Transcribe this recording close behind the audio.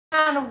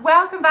and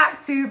welcome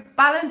back to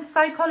Balanced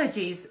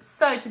Psychologies.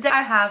 So today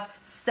I have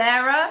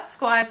Sarah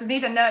Squires with me,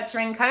 the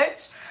nurturing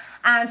coach,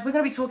 and we're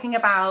going to be talking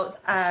about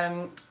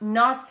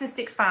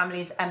narcissistic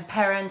families and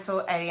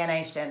parental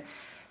alienation.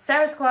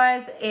 Sarah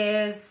Squires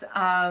is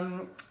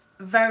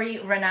very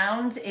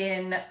renowned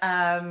in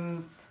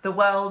the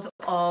world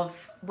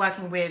of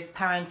working with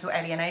parental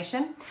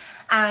alienation,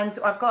 and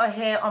I've got her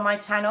here on my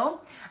channel.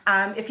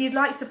 If you'd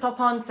like to pop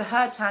on to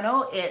her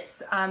channel, it's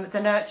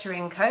the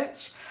Nurturing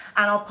Coach,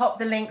 and I'll pop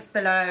the links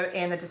below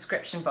in the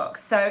description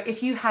box. So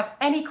if you have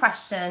any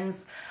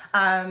questions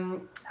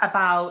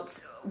about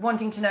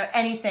wanting to know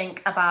anything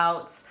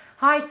about,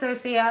 hi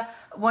Sophia,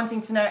 wanting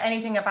to know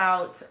anything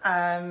about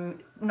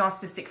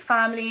narcissistic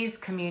families,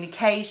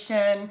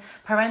 communication,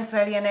 parental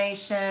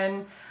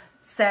alienation,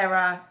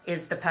 Sarah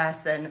is the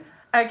person.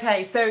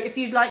 Okay, so if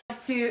you'd like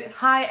to,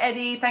 hi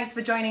Eddie, thanks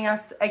for joining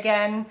us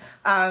again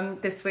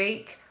this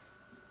week.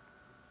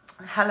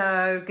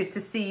 Hello, good to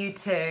see you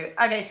too.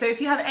 Okay, so if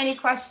you have any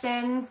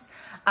questions,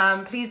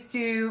 please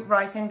do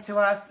write into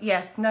us.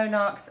 Yes, no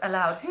narcs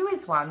allowed. Who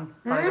is one,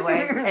 by the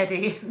way,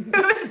 Eddie?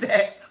 Who is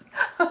it?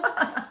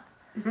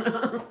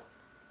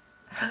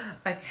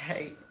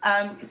 Okay,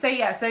 so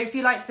if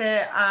you'd like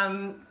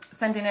to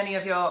send in any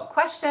of your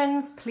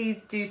questions,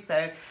 please do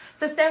so.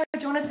 So Sarah,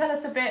 do you want to tell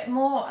us a bit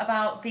more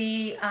about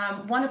the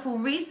wonderful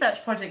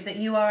research project that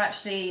you are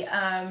actually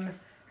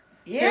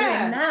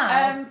doing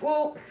now?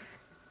 Well,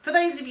 for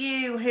those of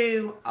you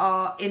who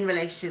are in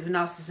relationship with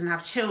narcissists and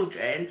have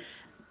children,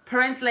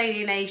 parental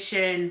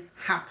alienation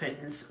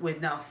happens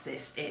with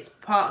narcissists. It's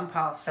part and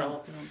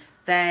parcel.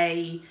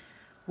 They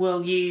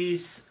will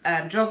use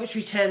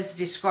derogatory terms to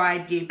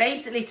describe you,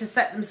 basically to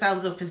set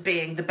themselves up as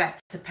being the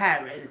better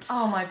parent.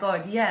 Oh my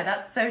God, yeah,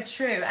 that's so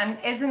true. And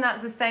isn't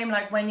that the same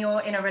like when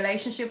you're in a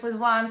relationship with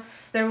one,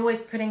 they're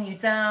always putting you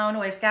down,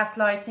 always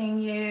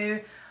gaslighting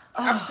you?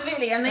 Oh,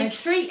 absolutely, and they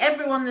treat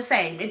everyone the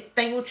same.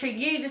 They will treat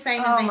you the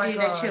same as they do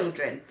their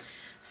children.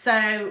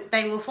 So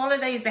they will follow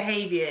those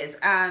behaviours,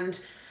 and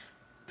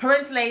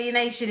parental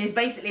alienation is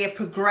basically a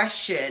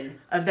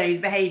progression of those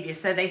behaviours.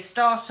 So they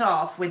start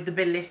off with the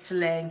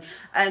belittling,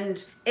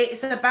 and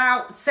it's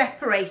about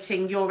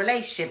separating your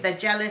relationship. They're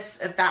jealous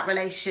of that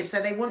relationship,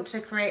 so they want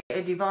to create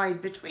a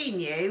divide between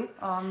you.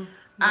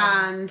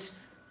 And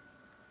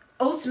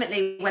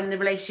ultimately, when the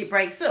relationship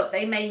breaks up,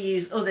 they may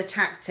use other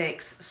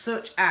tactics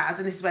such as,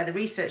 and this is where the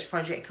research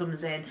project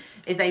comes in,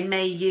 is they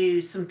may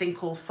use something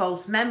called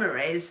false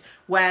memories,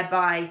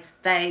 whereby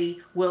they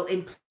will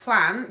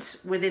implant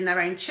within their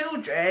own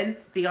children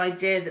the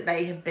idea that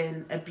they have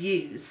been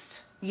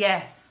abused.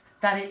 Yes,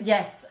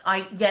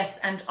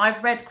 and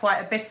I've read quite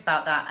a bit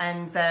about that,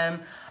 and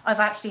I've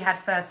actually had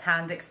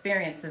first-hand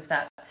experience of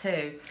that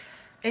too.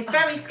 It's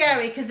very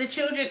scary because the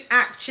children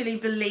actually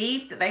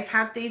believe that they've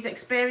had these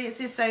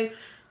experiences. So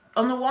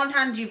on the one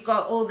hand, you've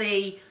got all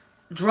the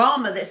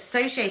drama that's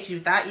associated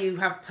with that. You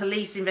have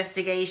police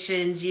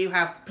investigations, you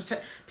have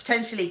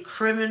potentially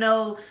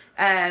criminal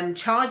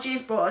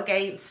charges brought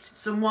against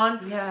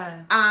someone.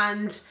 Yeah.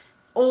 And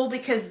all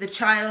because the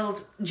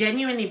child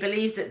genuinely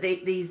believes that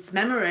these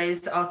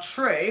memories are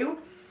true.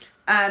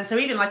 So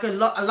even like a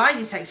lie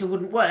detector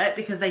wouldn't work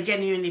because they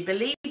genuinely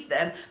believe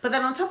them. But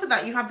then on top of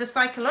that, you have the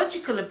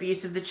psychological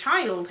abuse of the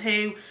child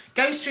who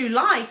goes through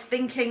life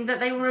thinking that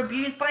they were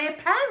abused by a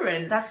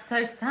parent. That's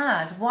so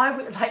sad. Why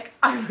would,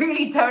 I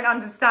really don't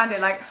understand it.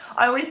 Like,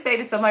 I always say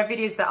this on my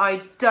videos that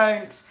I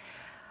don't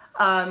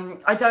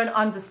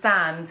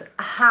understand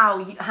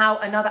how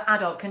another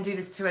adult can do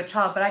this to a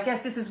child. But I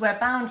guess this is where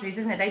boundaries,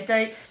 isn't it?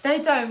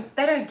 They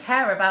don't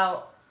care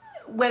about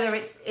whether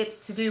it's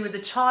to do with the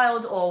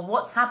child or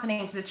what's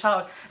happening to the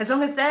child, as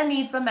long as their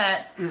needs are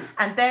met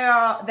and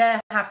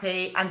they're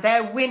happy and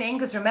they're winning,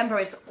 because remember,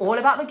 it's all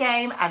about the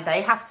game and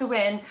they have to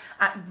win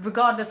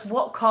regardless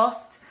what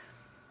cost.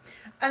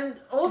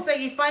 And also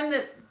you find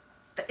that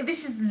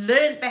this is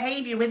learned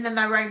behaviour within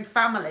their own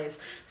families.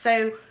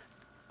 So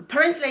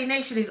parental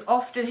alienation is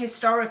often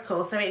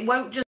historical, so it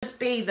won't just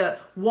be that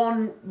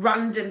one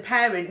random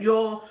parent,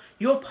 your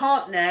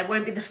partner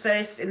won't be the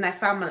first in their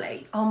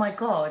family. Oh my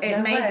God.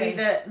 It may be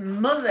that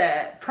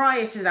mother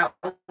prior to that,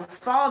 or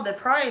father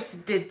prior to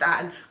did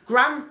that, and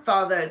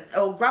grandfather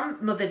or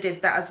grandmother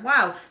did that as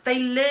well. They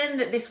learn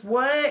that this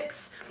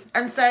works.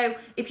 And so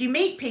if you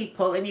meet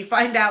people and you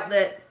find out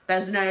that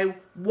there's no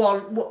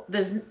one,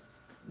 there's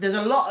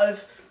a lot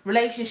of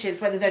relationships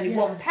where there's only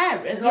one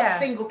parent, a lot of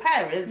single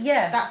parents,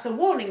 that's a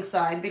warning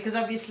sign, because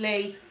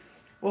obviously,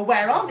 well,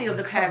 where are the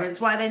other parents?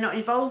 Why are they not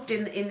involved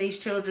in these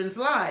children's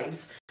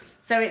lives?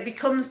 So it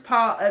becomes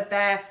part of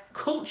their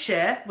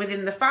culture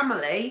within the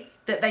family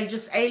that they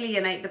just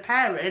alienate the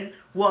parent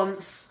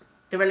once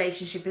the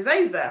relationship is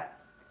over.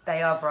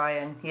 They are,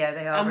 Brian. Yeah,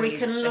 they are. And really we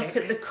can sick. look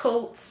at the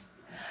cults.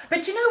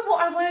 But you know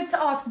what I wanted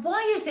to ask?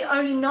 Why is it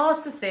only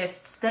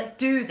narcissists that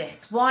do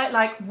this?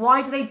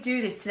 Why do they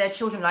do this to their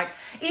children? Like,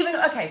 even,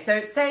 okay,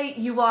 so say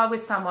you are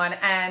with someone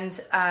and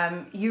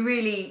you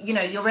really, you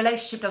know, your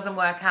relationship doesn't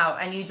work out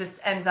and you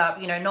just end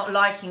up, you know, not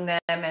liking them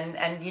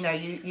and you know,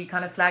 you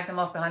kind of slag them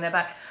off behind their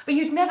back. But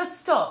you'd never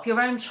stop your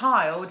own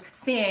child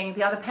seeing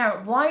the other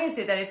parent. Why is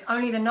it that it's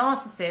only the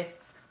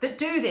narcissists that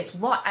do this?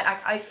 What?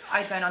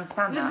 I don't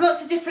understand that. There's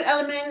lots of different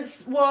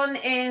elements. One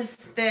is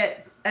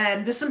that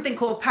there's something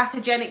called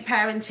pathogenic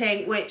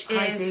parenting, which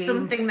is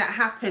something that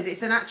happens.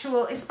 It's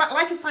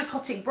like a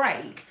psychotic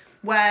break,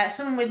 where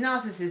someone with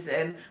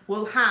narcissism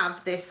will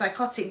have this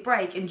psychotic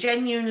break and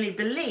genuinely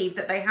believe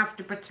that they have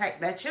to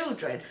protect their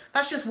children.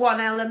 That's just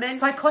one element.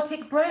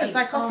 Psychotic break? A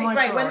psychotic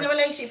break. God. When the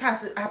relationship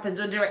happens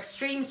under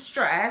extreme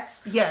stress,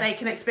 they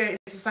can experience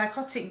a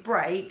psychotic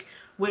break,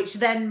 which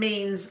then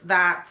means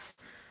that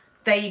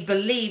they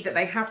believe that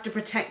they have to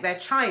protect their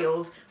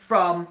child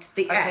from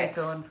the ex.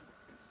 Dawn.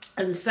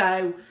 And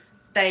so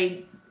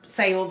they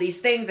say all these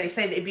things. They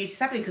say that abuse is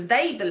happening because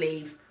they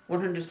believe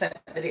 100%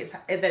 that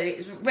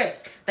it's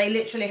risk. They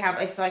literally have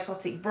a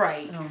psychotic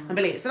break and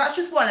believe it. So that's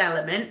just one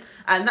element,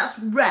 and that's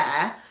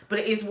rare, but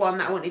it is one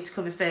that I wanted to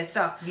cover first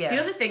off. Yeah.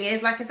 The other thing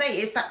is, like I say,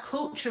 it's that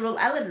cultural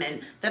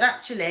element that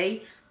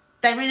actually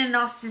they're in a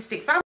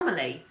narcissistic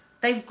family.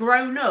 They've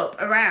grown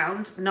up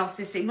around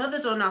narcissistic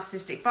mothers or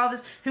narcissistic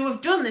fathers who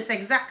have done this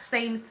exact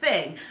same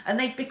thing, and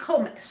they've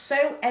become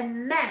so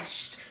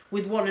enmeshed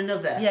with one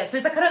another. Yeah, so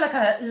it's kind of like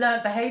a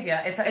learned behaviour.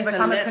 It's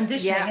become a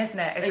conditioning, isn't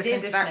it? It's a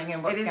conditioning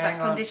in what's going on. It is that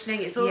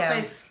conditioning. It's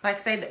also, like I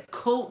say, the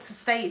cult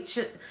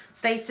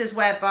status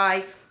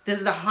whereby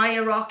there's the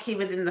hierarchy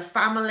within the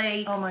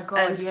family. Oh my God.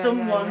 And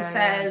someone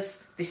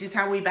says, this is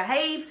how we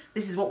behave,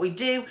 this is what we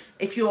do.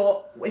 If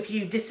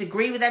you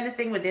disagree with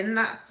anything within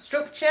that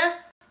structure,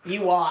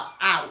 you are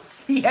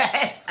out.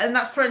 Yes. And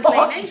that's parental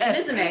alienation,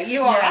 isn't it?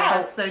 You are out.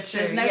 That's so true.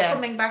 There's no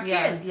coming back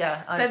in.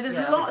 Yeah. So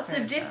there's lots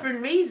of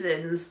different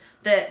reasons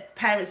that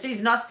parents do.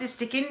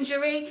 Narcissistic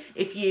injury,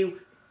 if you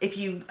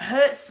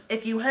hurt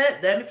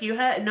them, if you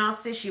hurt a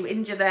narcissist, you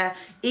injure their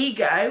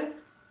ego,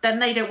 then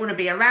they don't want to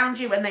be around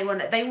you, and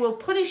they will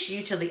punish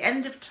you till the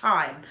end of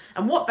time.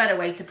 And what better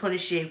way to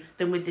punish you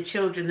than with the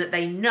children that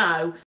they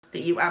know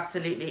that you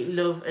absolutely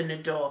love and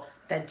adore?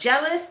 They're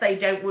jealous. They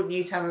don't want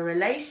you to have a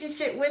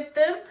relationship with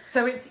them.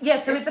 So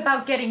it's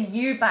about getting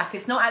you back.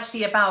 It's not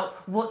actually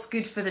about what's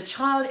good for the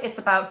child. It's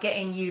about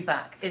getting you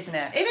back, isn't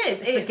it? It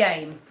is. It's the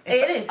game.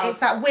 It's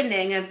that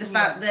winning of the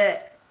fact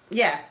that,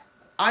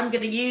 I'm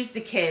going to use the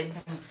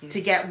kids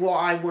to get what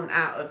I want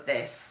out of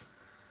this.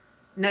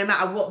 No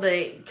matter what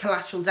the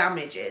collateral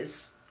damage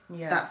is.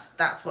 Yeah.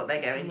 That's what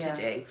they're going to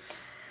do.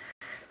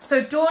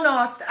 So Dawn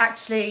asked,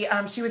 actually,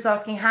 she was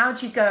asking, how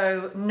do you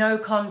go no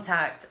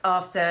contact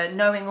after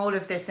knowing all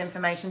of this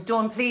information?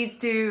 Dawn, please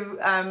do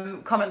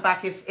comment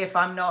back if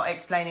I'm not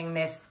explaining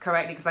this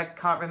correctly, because I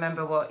can't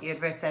remember what you had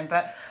written.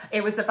 But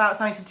it was about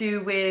something to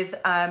do with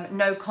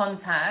no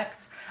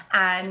contact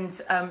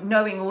and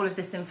knowing all of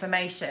this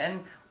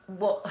information.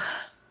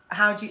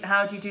 How do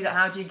you do that?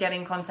 How do you get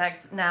in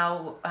contact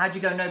now? How do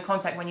you go no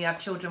contact when you have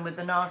children with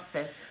the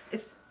narcissist?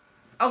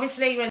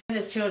 Obviously, when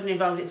there's children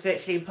involved, it's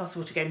virtually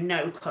impossible to go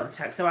no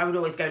contact. So I would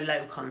always go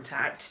low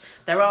contact.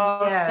 There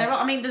are.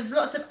 I mean, there's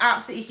lots of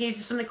apps that you can use.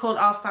 There's something called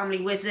Our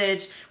Family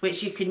Wizard,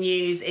 which you can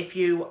use if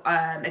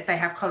they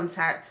have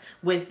contact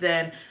with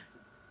them.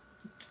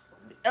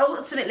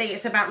 Ultimately,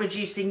 it's about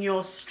reducing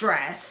your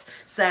stress.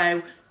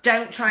 So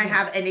don't try and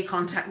have any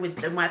contact with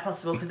them where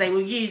possible, because they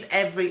will use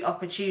every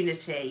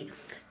opportunity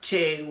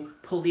to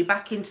pull you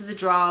back into the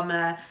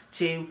drama,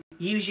 to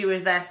use you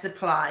as their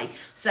supply.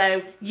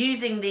 So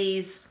using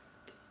these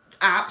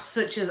apps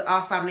such as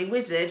Our Family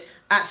Wizard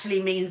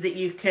actually means that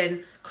you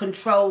can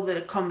control the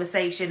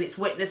conversation. It's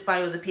witnessed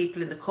by other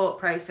people in the court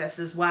process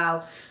as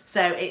well.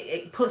 So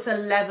it puts a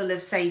level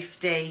of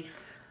safety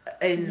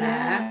in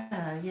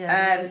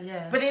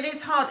there. But it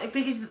is hard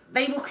because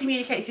they will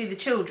communicate through the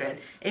children.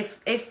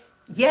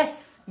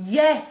 Yes,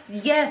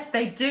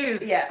 they do.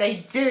 Yeah.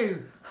 They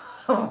do.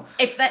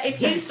 If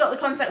you stop the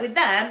contact with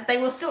them, they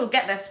will still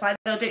get their supply.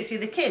 They'll do it through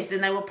the kids,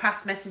 and they will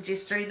pass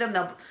messages through them.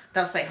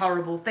 They'll say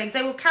horrible things.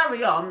 They will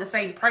carry on the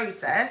same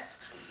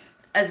process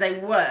as they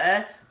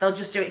were. They'll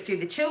just do it through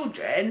the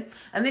children.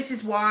 And this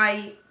is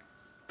why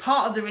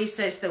part of the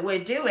research that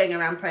we're doing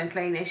around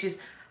parental alienation is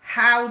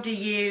how do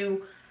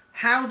you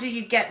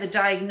get the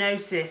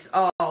diagnosis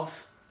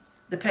of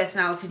the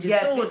personality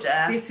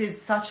disorder? This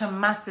is such a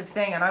massive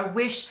thing, and I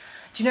wish.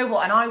 Do you know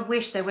what? And I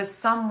wish there was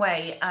some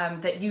way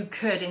that you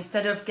could,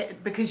 instead of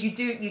because you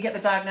get the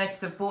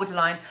diagnosis of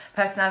borderline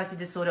personality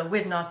disorder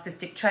with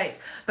narcissistic traits,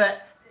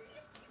 but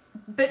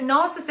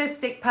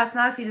narcissistic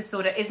personality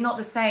disorder is not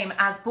the same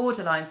as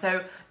borderline.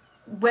 So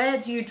where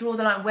do you draw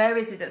the line? Where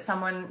is it that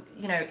someone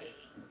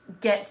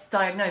gets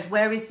diagnosed?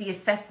 Where is the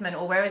assessment,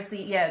 or where is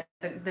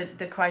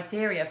the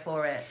criteria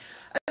for it?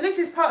 And this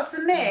is part,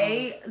 for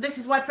me, this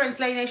is why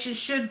parental alienation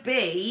should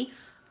be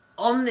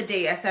on the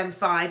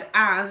DSM-5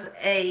 as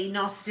a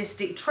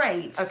narcissistic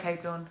trait. Okay,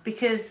 Dawn.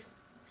 Because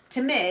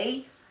to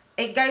me,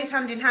 it goes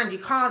hand in hand. You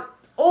can't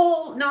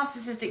all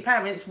narcissistic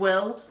parents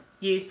will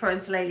use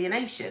parental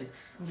alienation.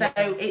 So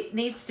it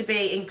needs to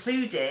be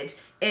included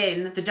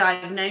in the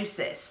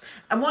diagnosis.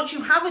 And once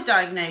you have a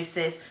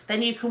diagnosis,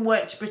 then you can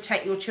work to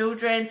protect your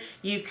children.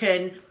 You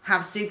can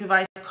have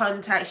supervised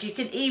contacts. You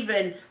can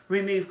even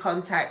remove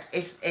contact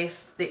if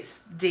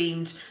it's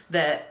deemed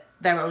that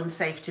they're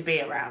unsafe to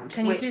be around.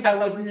 Can you do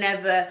that? I would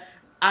never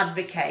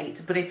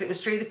advocate. But if it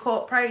was through the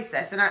court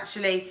process and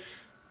actually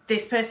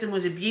this person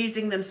was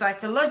abusing them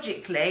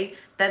psychologically,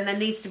 then there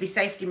needs to be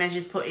safety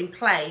measures put in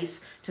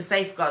place to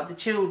safeguard the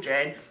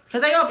children,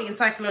 because they are being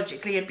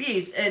psychologically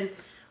abused. And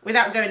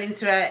without going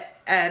into it,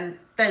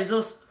 there's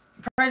also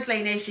parental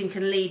alienation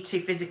can lead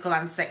to physical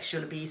and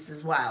sexual abuse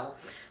as well.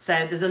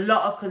 So there's a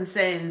lot of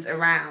concerns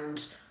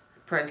around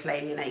parental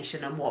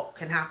alienation and what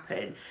can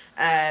happen.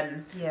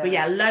 But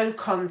yeah, low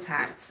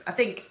contact. I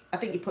think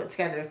you put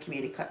together a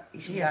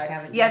communication guide,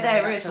 haven't you? Yeah,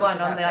 there is one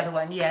on the other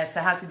one. Yeah,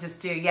 so how to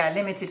just do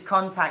limited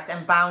contact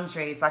and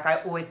boundaries. Like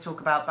I always talk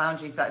about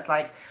boundaries. That's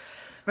like,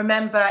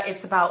 remember,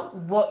 it's about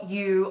what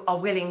you are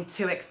willing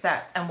to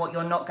accept and what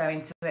you're not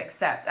going to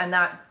accept, and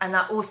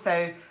that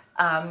also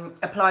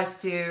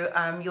applies to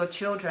your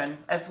children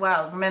as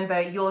well. Remember,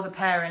 you're the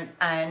parent,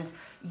 and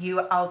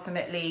you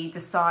ultimately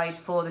decide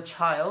for the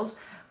child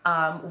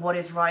what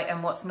is right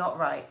and what's not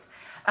right.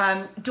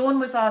 Dawn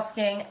was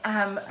asking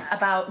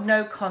about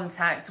no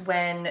contact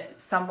when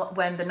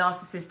the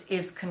narcissist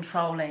is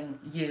controlling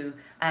you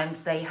and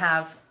they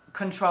have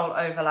control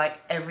over like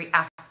every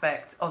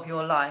aspect of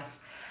your life.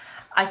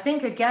 I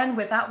think again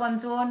with that one,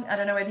 Dawn, I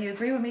don't know whether you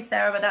agree with me,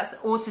 Sarah, but that's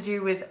all to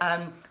do with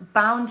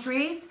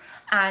boundaries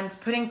and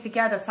putting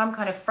together some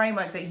kind of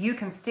framework that you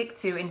can stick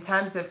to in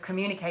terms of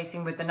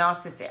communicating with the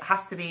narcissist. It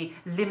has to be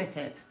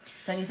limited,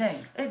 don't you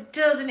think? It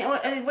does,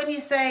 and when you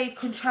say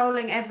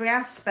controlling every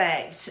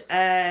aspect,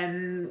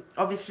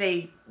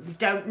 obviously we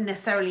don't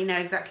necessarily know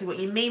exactly what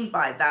you mean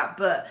by that,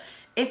 but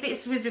if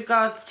it's with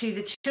regards to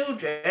the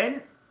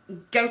children,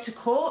 go to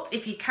court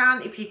if you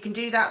can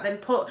do that, then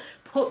put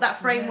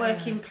that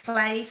framework in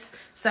place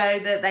so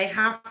that they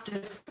have to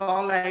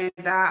follow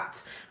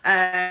that.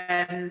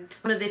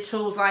 One of the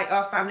tools like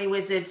our Family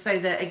Wizard, so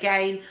that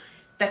again,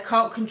 they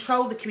can't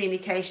control the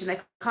communication, they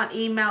can't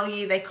email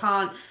you, they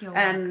can't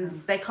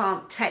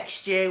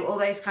text you, all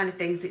those kind of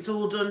things. It's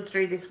all done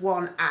through this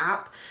one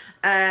app.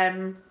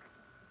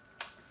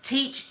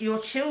 Teach your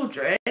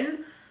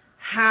children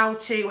how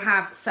to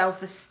have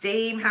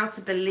self-esteem, how to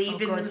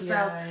believe in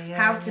themselves,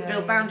 how to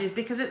build boundaries,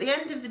 because at the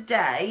end of the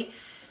day,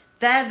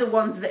 they're the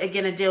ones that are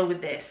going to deal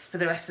with this for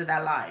the rest of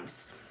their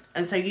lives.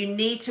 And so you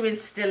need to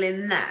instill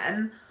in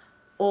them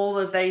all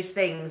of those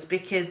things,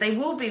 because they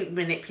will be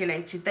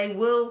manipulated. They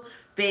will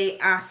be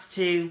asked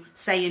to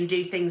say and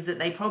do things that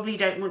they probably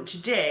don't want to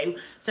do.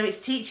 So it's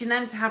teaching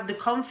them to have the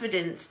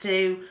confidence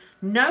to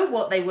know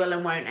what they will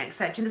and won't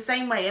accept in the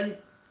same way. And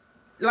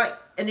like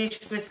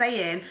Anusha was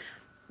saying,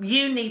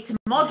 you need to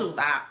model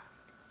that.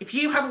 If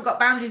you haven't got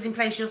boundaries in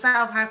place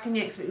yourself, how can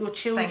you expect your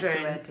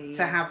children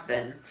to have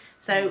them?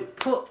 So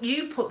put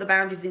the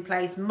boundaries in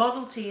place,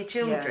 model to your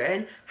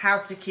children how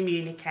to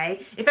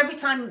communicate. If every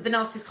time the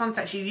narcissist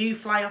contacts you, you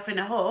fly off in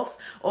a huff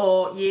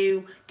or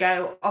you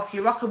go off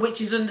your rocker, which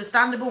is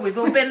understandable, we've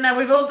all been there,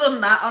 we've all done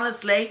that,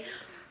 honestly,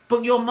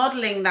 but you're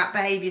modelling that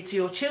behaviour to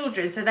your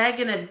children, so they're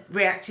going to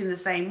react in the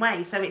same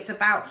way. So it's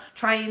about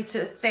trying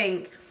to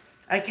think,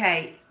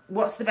 okay,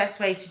 what's the best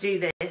way to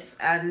do this,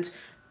 and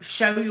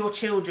show your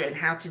children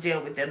how to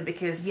deal with them,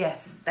 because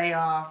they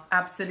are...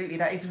 Absolutely,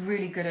 that is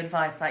really good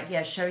advice. Like,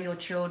 show your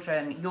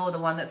children. You're the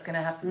one that's going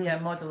to have to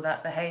model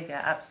that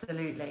behaviour.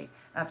 Absolutely.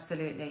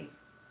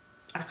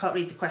 I can't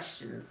read the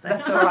questions. So.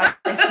 That's all right.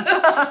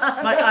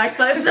 My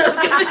eyesight's not as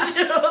good as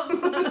yours.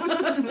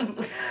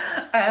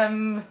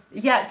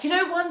 Do you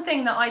know one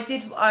thing that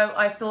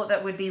I thought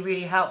that would be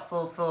really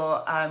helpful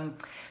for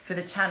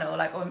the channel,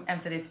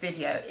 and for this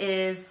video,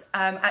 is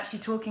actually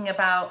talking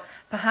about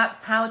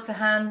perhaps how to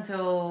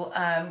handle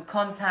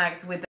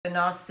contact with the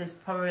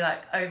narcissist, probably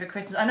like over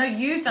Christmas. I know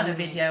you've done a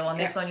video on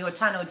this on your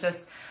channel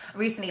just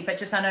recently, but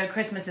just I know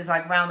Christmas is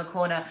like round the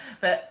corner,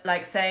 but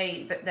like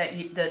say that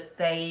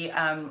they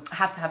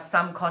have to have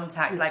some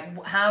contact.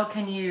 Like, how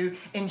can you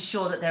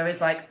ensure that there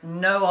is like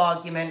no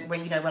argument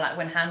when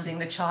when handing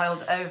the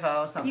child over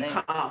or something?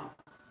 You can't.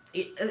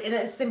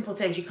 In simple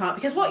terms, you can't,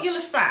 because what you'll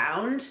have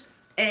found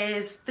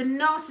is the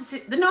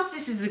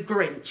narcissist is the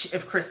Grinch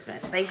of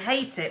Christmas. They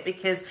hate it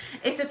because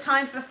it's a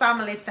time for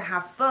families to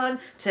have fun,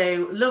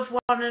 to love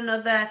one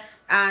another,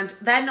 and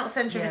they're not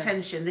centre of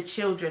attention. The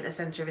children are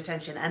centre of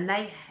attention, and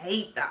they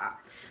hate that.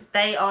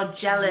 They are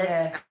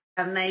jealous,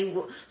 and they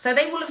will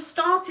have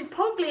started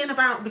probably in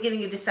about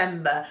beginning of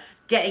December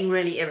getting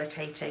really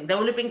irritating. There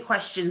will have been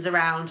questions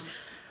around,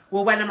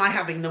 well, when am I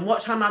having them?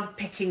 What time am I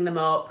picking them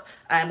up?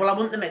 Well, I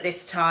want them at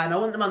this time. I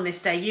want them on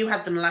this day. You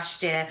had them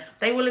last year.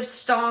 They will have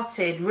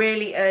started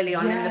really early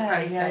on in the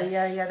process.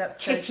 That's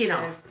kicking so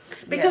off,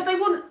 because they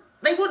want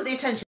the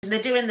attention.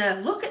 They're doing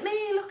the look at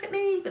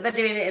me, but they're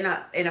doing it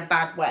in a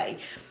bad way,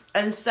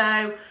 and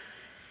so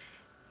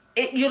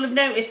you'll have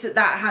noticed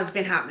that has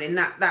been happening.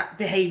 That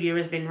behaviour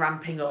has been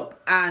ramping up,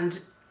 and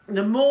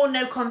the more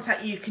no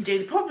contact you can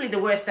do, probably the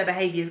worse their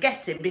behaviour is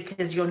getting,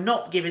 because you're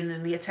not giving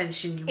them the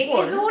attention you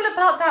want. It is all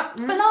about that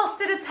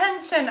blasted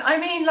attention. I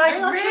mean, like,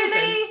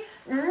 really?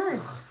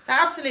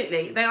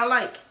 Absolutely. They are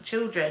like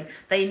children.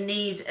 They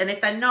need, and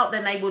if they're not,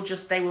 then they will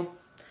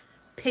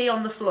pee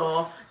on the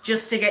floor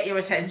just to get your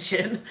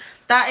attention.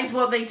 That is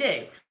what they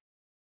do.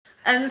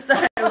 And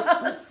so,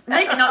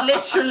 maybe not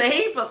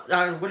literally, but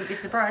I wouldn't be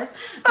surprised.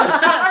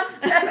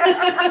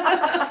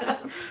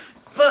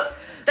 But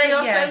they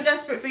are so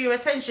desperate for your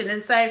attention,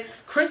 and so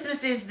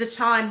Christmas is the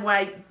time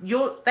where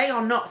they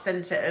are not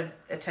centre of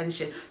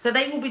attention. So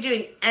they will be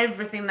doing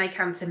everything they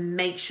can to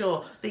make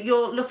sure that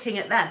you're looking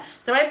at them.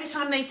 So every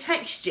time they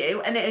text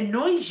you and it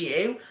annoys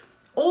you,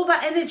 all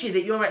that energy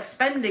that you're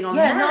expending on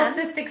them.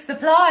 Narcissistic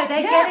supply.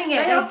 They're getting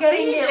it. They're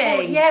getting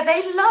it. Yeah,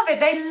 they love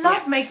it. They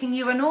love making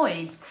you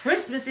annoyed.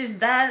 Christmas is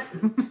their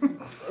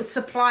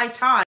supply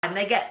time.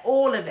 They get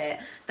all of it.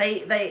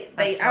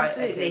 They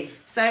absolutely.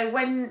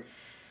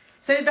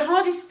 So the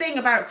hardest thing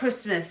about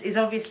Christmas is,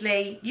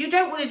 obviously, you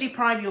don't want to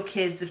deprive your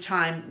kids of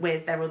time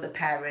with their other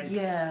parent.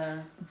 Yeah.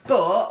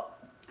 But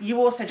you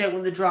also don't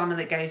want the drama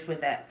that goes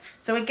with it.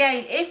 So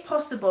again, if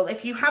possible,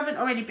 if you haven't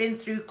already been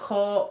through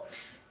court,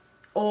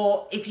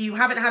 or if you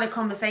haven't had a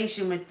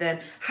conversation with them,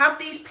 have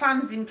these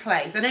plans in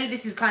place. I know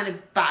this is kind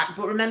of back,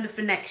 but remember,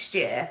 for next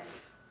year,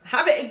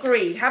 have it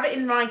agreed, have it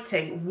in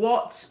writing,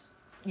 what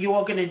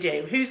you're going to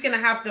do, who's going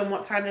to have them,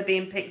 what time they're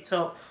being picked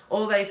up,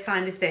 all those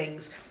kind of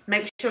things.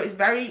 Make sure it's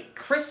very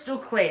crystal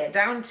clear,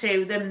 down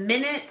to the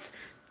minute,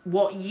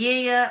 what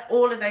year,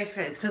 all of those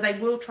things, because they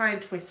will try and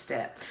twist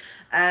it.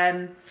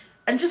 And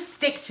just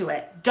stick to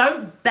it.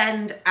 Don't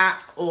bend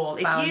at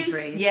all.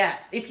 Boundaries.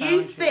 If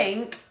you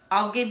think,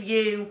 I'll give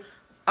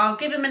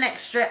them an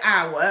extra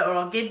hour, or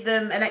I'll give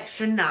them an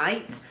extra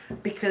night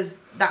because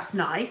that's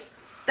nice,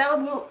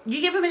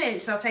 you give them an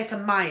inch, they'll take a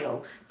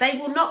mile. They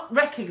will not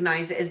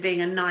recognise it as being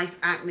a nice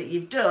act that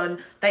you've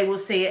done. They will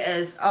see it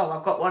as, oh,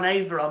 I've got one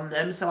over on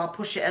them, so I'll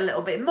push it a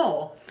little bit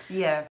more.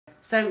 Yeah.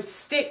 So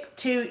stick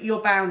to your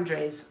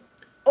boundaries.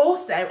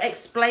 Also,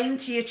 explain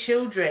to your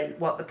children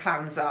what the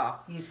plans are.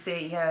 You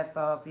see, yeah,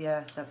 Bob,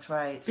 yeah, that's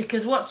right.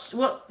 Because what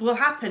will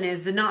happen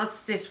is the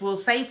narcissist will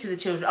say to the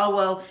children, oh,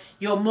 well,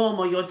 your mum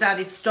or your dad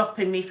is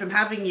stopping me from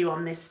having you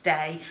on this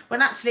day.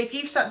 When actually, if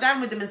you've sat down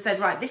with them and said,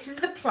 right, this is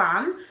the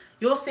plan,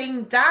 you're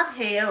seeing dad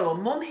here or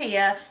mum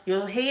here,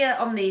 you're here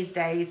on these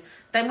days,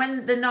 then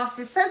when the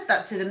narcissist says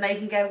that to them, they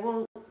can go,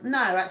 well, no,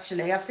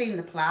 actually, I've seen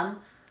the plan,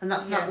 and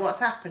that's not what's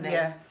happening.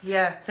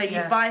 Yeah. So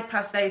you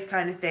bypass those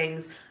kind of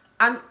things.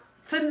 And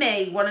for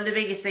me, one of the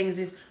biggest things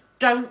is,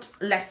 don't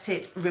let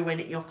it ruin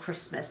your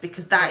Christmas,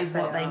 because that is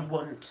what they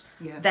want.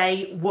 Yeah.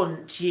 They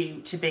want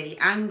you to be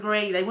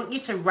angry. They want you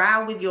to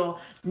row with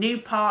your new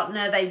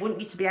partner. They want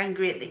you to be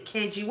angry at the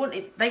kids. They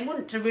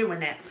want to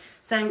ruin it.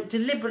 So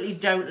deliberately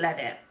don't let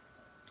it.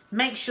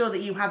 Make sure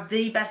that you have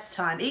the best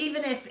time,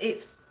 even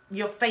if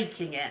you're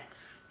faking it.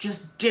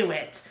 Just do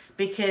it,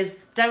 because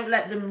don't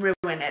let them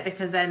ruin it,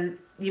 because then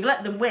you've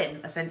let them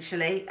win,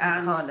 essentially.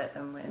 And you can't let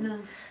them win. No.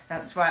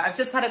 That's right. I've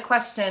just had a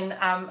question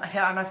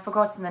here, and I've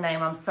forgotten the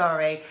name. I'm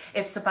sorry.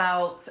 It's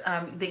about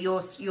that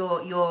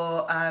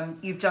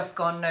you've just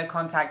gone no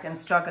contact and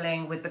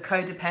struggling with the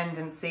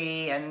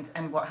codependency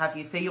and what have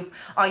you. So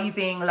are you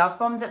being love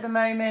bombed at the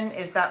moment?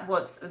 Is that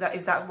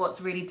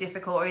what's really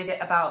difficult, or is it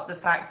about the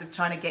fact of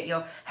trying to get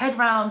your head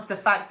round the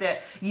fact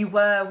that you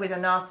were with a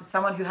narcissist,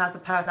 someone who has a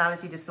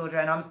personality disorder,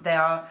 and they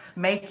are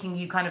making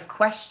you kind of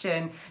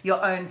question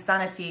your own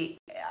sanity?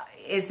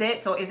 Is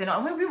it or is it not?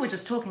 I mean, we were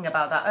just talking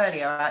about that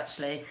earlier,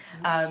 actually,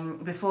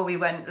 before we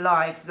went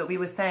live, that we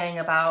were saying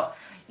about,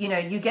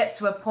 you get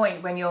to a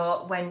point when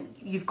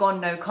you've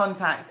gone no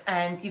contact,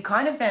 and you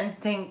kind of then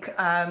think,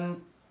 hi,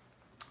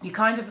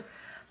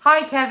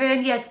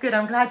 Kevin. Yes, good.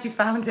 I'm glad you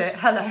found it.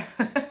 Hello.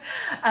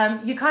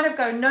 You kind of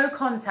go no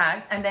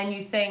contact, and then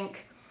you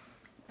think,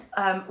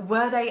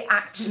 were they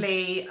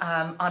actually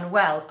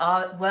unwell?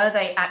 Were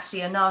they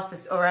actually a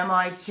narcissist, or am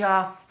I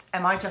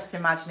just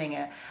imagining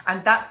it?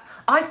 And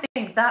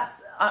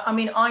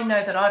I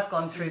know that I've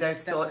gone through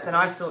those thoughts, and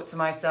I've thought to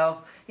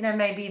myself,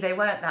 maybe they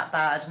weren't that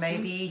bad.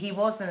 Maybe he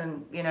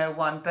wasn't,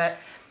 one. But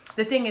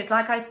the thing is,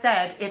 like I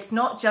said, it's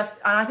not just,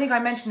 and I think I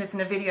mentioned this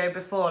in a video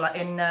before, like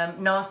in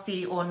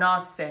Nasty or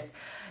Narcissist.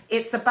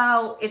 It's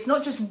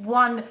not just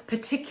one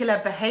particular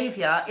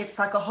behavior. It's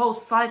like a whole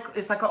cycle.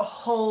 It's like a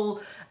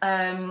whole,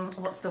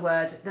 what's the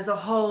word? There's a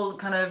whole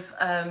kind of,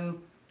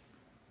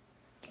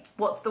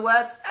 what's the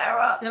word,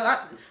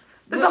 Sarah?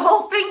 There's a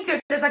whole thing to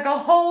it. There's like a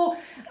whole...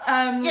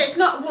 it's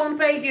not one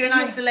behaviour in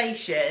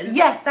isolation.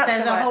 Yes,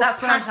 there's a whole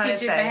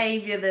package of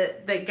behaviour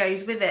that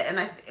goes with it. And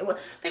I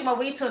think what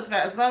we talked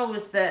about as well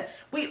was that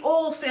we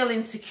all feel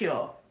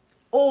insecure.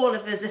 All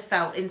of us have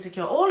felt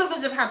insecure. All of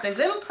us have had those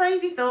little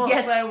crazy thoughts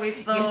where we've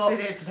thought... Yes,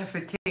 it is,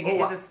 Leopard King.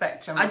 It is a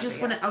spectrum. I just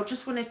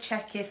want to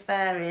check if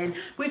they're in.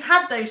 We've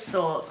had those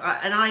thoughts.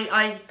 And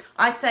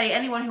I say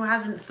anyone who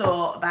hasn't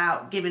thought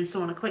about giving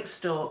someone a quick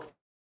stalk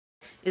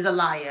is a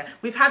liar.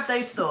 We've had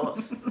those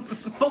thoughts.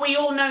 But we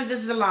all know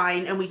there's a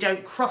line and we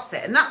don't cross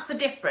it. And that's the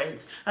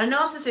difference. A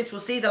narcissist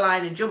will see the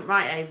line and jump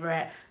right over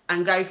it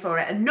and go for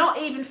it. And not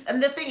even,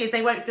 and the thing is,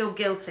 they won't feel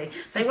guilty.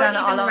 They won't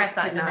even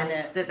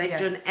recognise that they've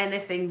done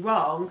anything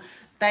wrong.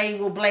 They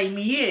will blame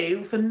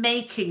you for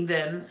making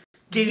them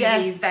do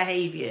these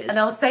behaviours. And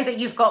they'll say that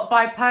you've got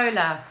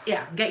bipolar.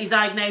 Yeah, get you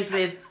diagnosed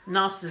with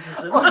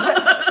narcissism.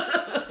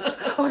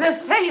 Or they'll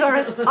say you're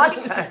a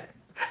psycho.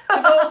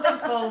 We've all been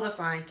called a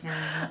psycho.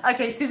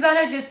 Okay,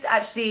 Susanna just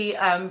actually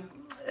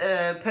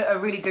put a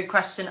really good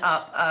question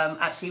up.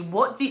 Actually,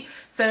 what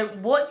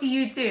do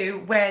you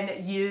do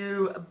when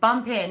you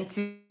bump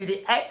into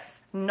the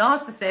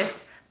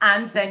ex-narcissist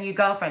and their new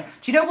girlfriend?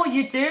 Do you know what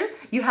you do?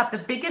 You have the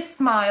biggest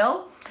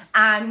smile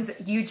and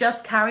you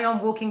just carry on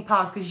walking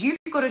past, because you've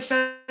got to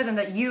show them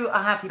that you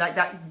are happy, like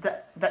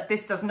that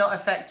this does not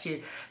affect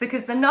you.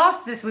 Because the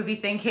narcissist would be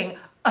thinking,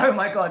 oh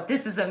my God,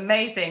 this is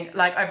amazing.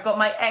 Like, I've got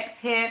my ex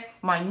here,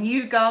 my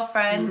new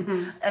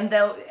girlfriend,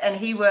 and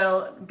he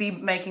will be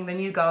making the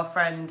new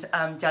girlfriend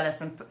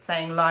jealous and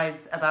saying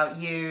lies about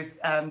you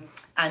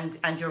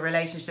and your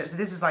relationship. So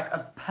this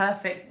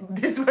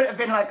would have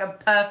been like a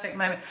perfect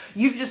moment.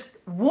 You've just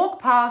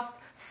walk past,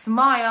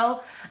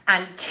 smile,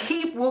 and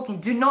keep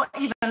walking. Do not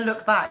even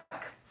look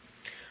back.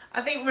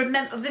 I think,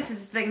 remember, this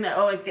is the thing that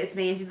always gets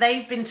me, is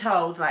they've been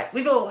told, like,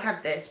 we've all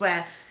had this,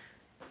 where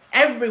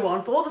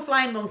everyone, for all the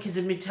flying monkeys,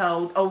 have been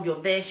told, oh,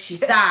 you're this,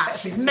 she's that,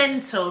 she's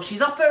mental,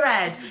 she's off her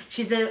head,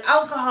 she's an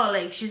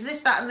alcoholic, she's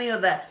this, that and the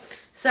other.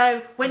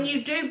 So when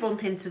you do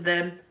bump into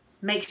them,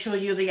 make sure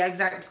you're the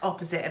exact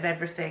opposite of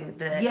everything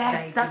that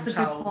they've that's been a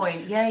told. good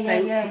point.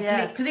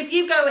 Yeah. Because if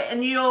you go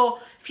and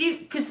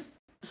because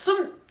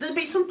there'll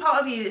be some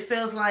part of you that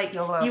feels like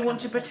you want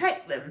to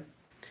protect them.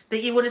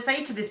 That you want to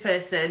say to this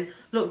person,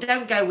 look,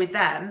 don't go with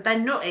them. They're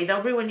nutty.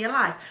 They'll ruin your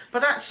life.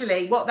 But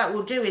actually, what that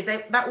will do is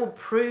that will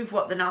prove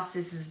what the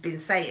narcissist has been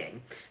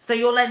saying. So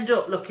you'll end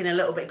up looking a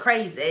little bit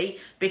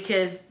crazy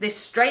because this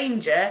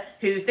stranger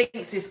who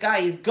thinks this guy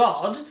is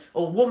God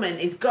or woman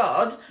is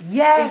God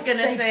is going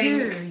to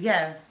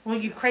think, well,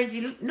 you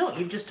crazy nut.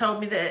 You've just told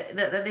me that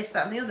they're this,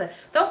 that, and the other.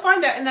 They'll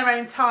find out in their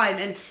own time,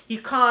 and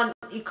you can't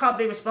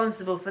be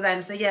responsible for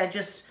them. So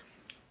just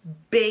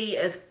be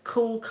as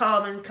cool,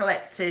 calm and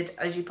collected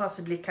as you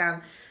possibly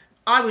can.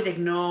 I would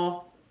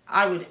ignore.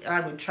 I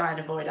would try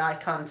and avoid eye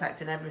contact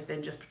and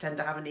everything. Just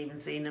pretend I haven't even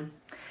seen them.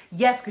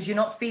 Yes, because you're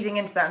not feeding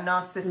into that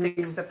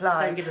narcissistic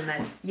supply. Don't give them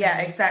that. Yeah,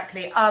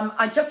 exactly.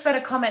 I just read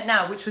a comment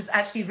now, which was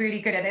actually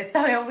really good, and it's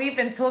something we've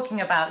been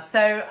talking about.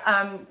 So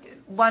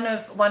one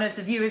of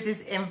the viewers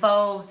is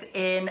involved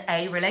in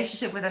a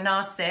relationship with a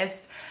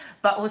narcissist,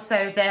 but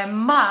also their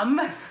mum.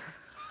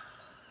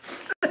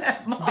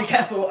 Be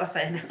careful what I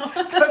say now.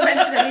 Don't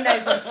mention any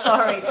names, I'm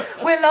sorry.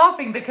 We're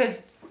laughing because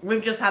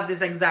we've just had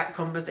this exact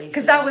conversation.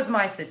 Because that was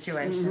my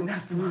situation,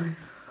 that's why.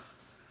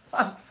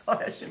 I'm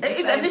sorry, I shouldn't be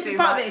saying and this is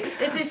part of it.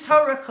 It's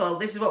historical.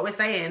 This is what we're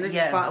saying. This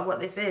is part of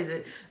what this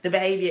is. The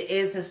behaviour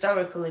is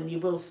historical, and you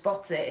will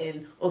spot it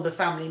in other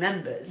family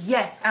members.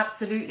 Yes,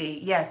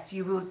 absolutely. Yes,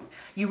 you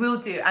will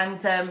do.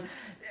 And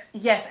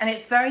yes, and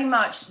it's very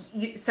much,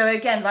 so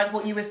again, like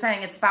what you were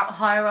saying, it's about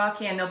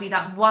hierarchy, and there'll be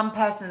that one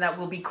person that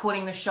will be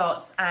calling the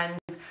shots, and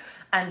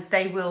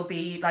they will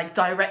be like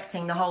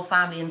directing the whole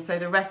family, and so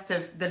the rest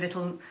of the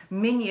little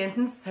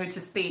minions, so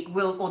to speak,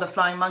 or the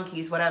flying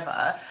monkeys,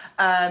 whatever,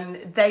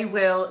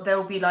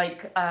 they'll be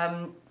like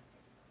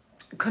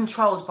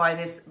controlled by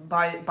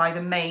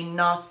the main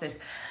narcissist.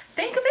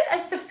 Think of it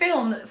as the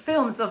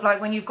films of like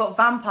when you've got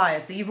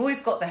vampires. So you've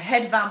always got the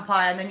head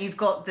vampire, and then you've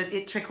got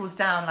it trickles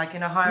down like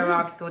in a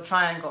hierarchical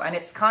triangle, and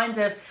it's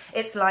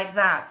like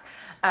that.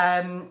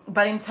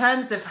 But in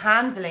terms of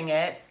handling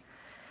it,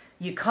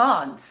 you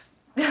can't.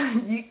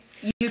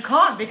 you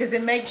can't, because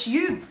it makes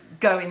you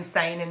go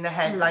insane in the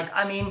head. Like,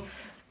 I mean,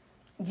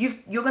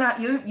 you've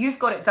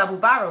got it double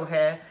barrel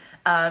here.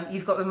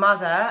 You've got the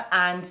mother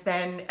and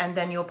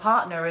then your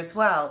partner as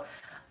well.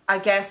 I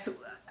guess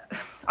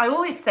I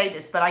always say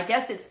this, but I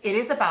guess it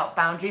is about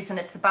boundaries, and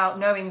it's about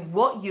knowing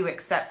what you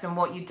accept and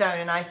what you don't.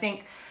 And I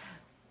think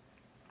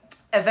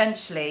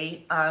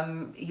eventually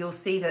you'll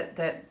see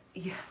that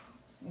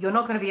you're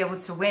not going to be able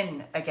to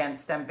win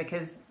against them,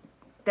 because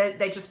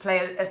they just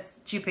play a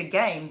stupid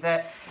game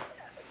that,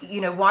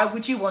 why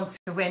would you want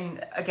to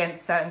win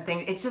against certain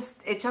things?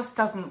 It just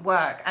doesn't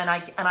work. And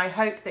I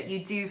hope that you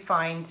do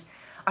find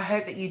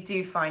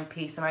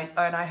peace, and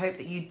I hope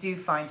that you do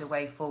find a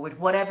way forward,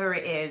 whatever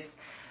it is,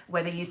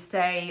 whether you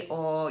stay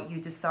or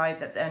you decide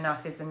that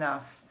enough is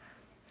enough.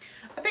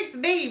 I think for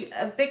me,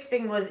 a big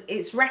thing was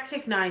it's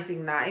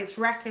recognising that. It's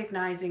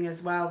recognising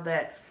as well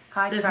that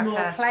there's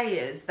more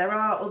players. There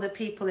are other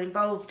people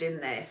involved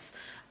in this.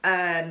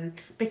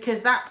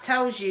 Because that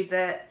tells you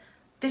that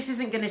this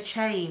isn't going to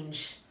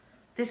change.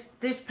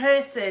 This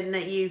person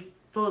that you've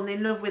fallen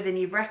in love with and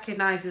you've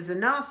recognised as a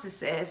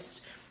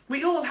narcissist,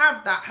 we all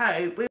have that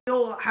hope. We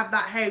all have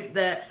that hope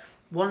that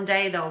one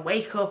day they'll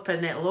wake up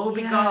and it'll all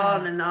be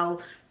gone, and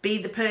they'll be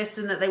the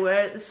person that they were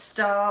at the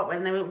start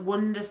when they were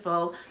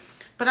wonderful.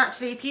 But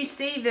actually, if you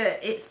see that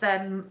it's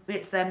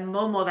their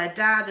mum or their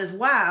dad as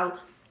well,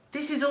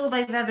 this is all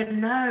they've ever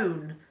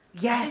known.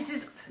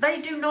 Yes.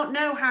 They do not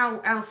know how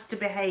else to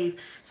behave,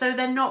 so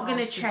they're not going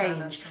to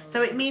change.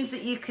 So it means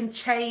that you can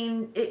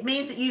change. It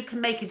means that you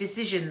can make a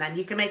decision. Then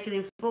you can make an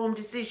informed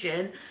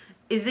decision.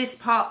 Is this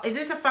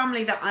a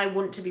family that I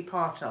want to be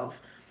part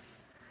of?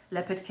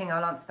 Leopard King,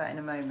 I'll answer that in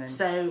a moment.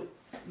 So,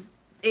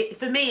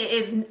 for me, it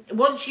is,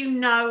 once you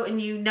know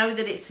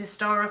that it's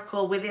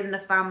historical within the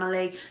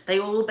family, they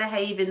all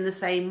behave in the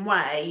same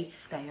way.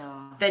 They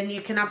are. Then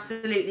you can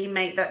absolutely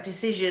make that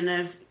decision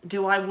of,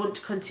 do I want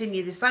to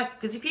continue this cycle?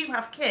 Because if you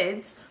have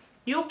kids,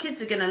 your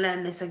kids are going to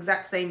learn this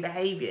exact same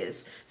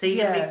behaviours. So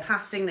you're going to be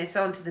passing this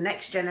on to the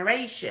next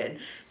generation.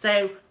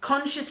 So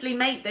consciously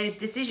make those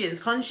decisions.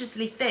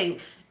 Consciously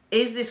think,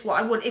 is this what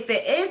I want? If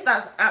it is,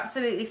 that's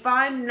absolutely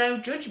fine. No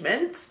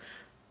judgments.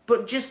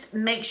 But just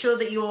make sure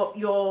that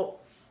you're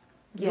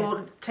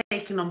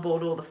taking on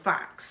board all the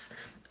facts.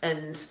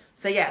 And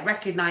so,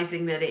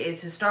 recognising that it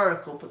is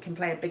historical but can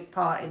play a big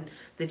part in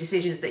the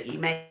decisions that you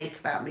make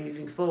about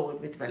moving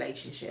forward with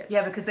relationships.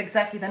 Yeah, because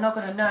exactly, they're not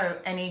going to know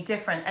any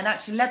different. And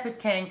actually, Leopard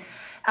King,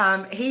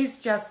 he's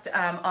just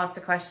asked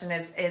a question,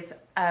 is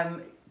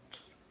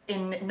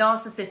in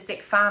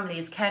narcissistic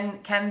families,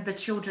 can the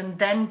children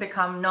then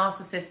become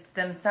narcissists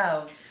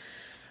themselves?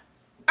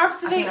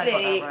 Absolutely. I think I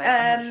got that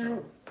right. I'm not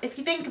sure. If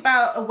you think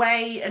about a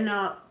way a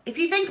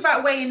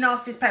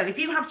narcissist parent, if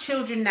you have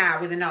children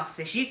now with a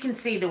narcissist, you can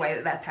see the way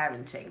that they're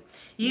parenting.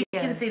 You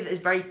can see that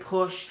it's very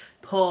push,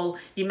 pull.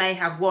 You may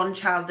have one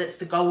child that's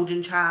the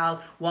golden child,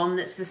 one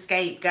that's the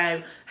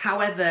scapegoat.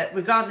 However,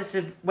 regardless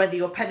of whether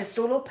you're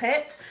pedestal or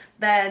pit,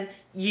 then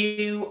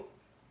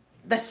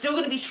they're still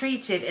going to be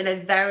treated in a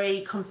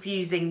very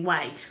confusing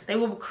way. They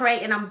will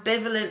create an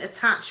ambivalent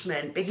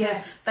attachment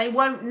because they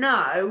won't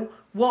know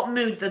what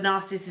mood the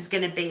narcissist is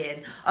going to be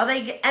in.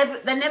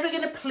 They're never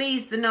going to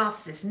please the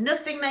narcissist.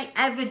 Nothing they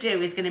ever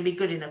do is going to be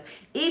good enough.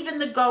 Even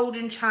the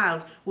golden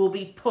child will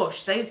be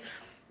pushed.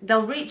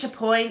 They'll reach a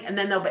point and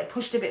then they'll be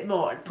pushed a bit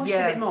more and pushed a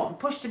bit more and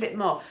pushed a bit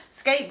more.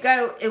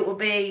 Scapegoat,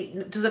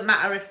 doesn't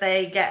matter if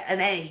they get an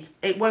A.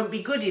 It won't be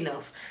good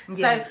enough.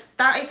 So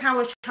that is how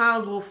a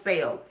child will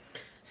feel.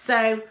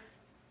 So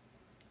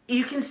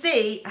you can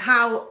see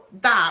how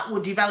that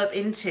will develop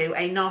into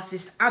a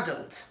narcissist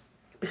adult,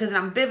 because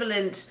an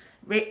ambivalent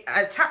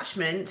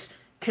attachment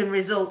can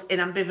result in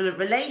ambivalent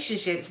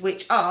relationships,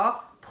 which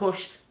are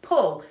push,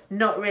 pull,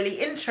 not really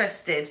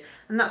interested.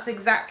 And that's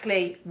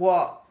exactly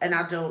what an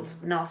adult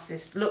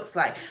narcissist looks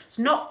like.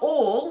 So not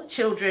all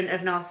children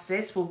of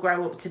narcissists will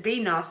grow up to be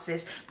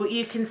narcissists, but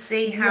you can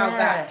see how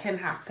that can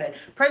happen.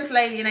 Parental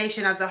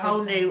alienation adds a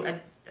whole new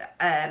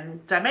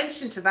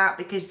dimension to that,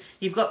 because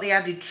you've got the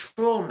added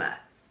trauma.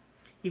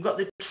 You've got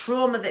the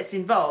trauma that's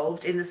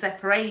involved in the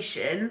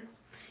separation.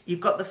 You've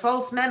got the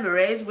false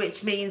memories,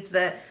 which means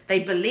that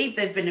they believe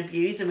they've been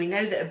abused, and we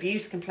know that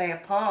abuse can play a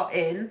part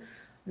in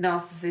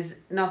the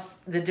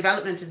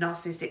development of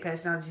narcissistic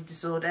personality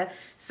disorder.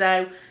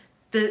 So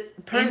the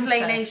parental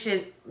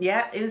alienation,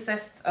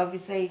 incest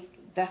obviously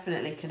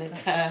definitely can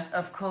occur.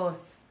 Of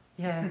course,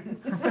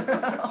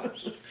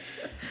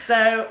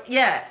 So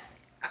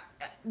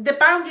the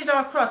boundaries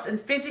are crossed, and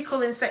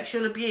physical and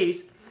sexual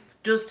abuse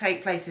does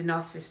take place in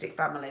narcissistic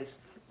families.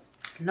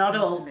 Not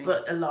all,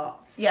 but a lot.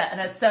 Yeah,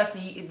 and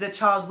certainly the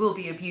child will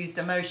be abused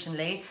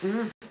emotionally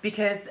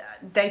because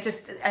they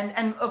just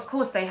and of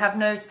course they have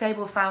no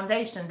stable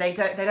foundation. They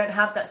don't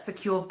have that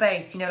secure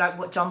base. Like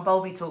what John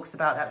Bowlby talks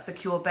about, that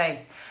secure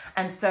base.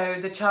 And so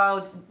the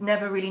child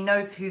never really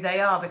knows who they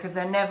are because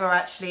they're never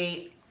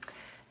actually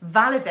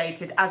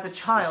validated as a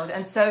child.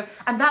 And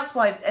that's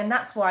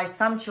why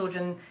some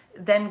children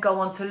then go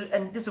on to,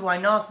 and this is why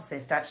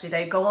narcissists actually,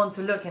 they go on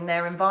to look in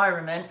their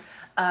environment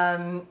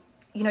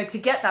to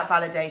get that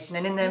validation,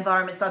 and in the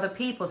environment's other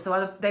people.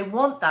 So they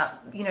want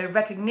that,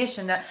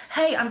 recognition that,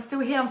 hey, I'm still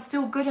here, I'm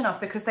still good enough,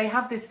 because they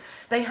have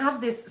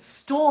this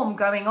storm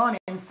going on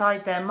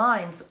inside their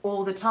minds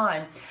all the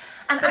time.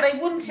 But they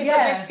want it, but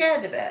they're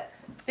scared of it.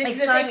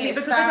 Exactly,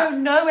 because they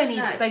don't know any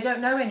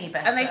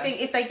better. And they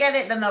think if they get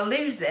it, then they'll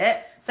lose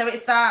it. So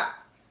it's that,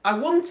 I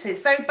want it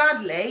so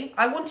badly,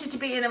 I wanted to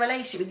be in a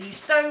relationship with you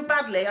so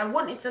badly, I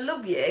wanted to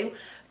love you,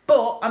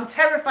 but I'm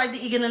terrified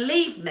that you're going to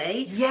leave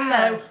me.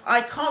 So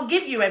I can't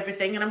give you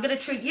everything, and I'm going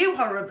to treat you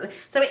horribly.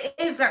 So it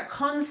is that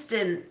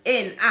constant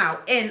in,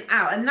 out, and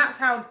that's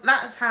how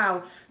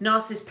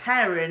narcissists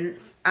parent,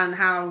 and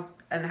how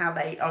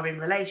they are in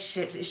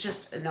relationships. It's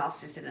just a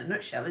narcissist in a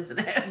nutshell, isn't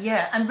it?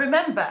 Yeah, and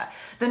remember,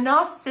 the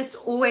narcissist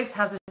always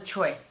has a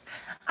choice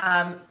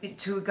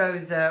to go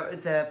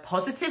the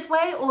positive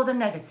way or the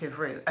negative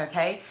route,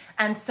 okay?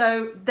 And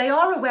so they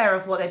are aware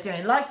of what they're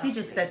doing. Like you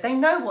just said, they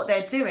know what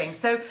they're doing.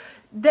 So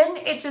then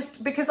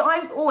because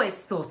I've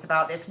always thought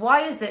about this,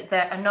 why is it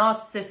that a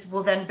narcissist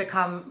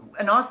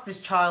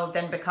child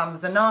then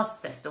becomes a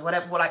narcissist, or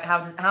whatever? Like how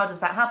does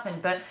that happen?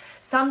 But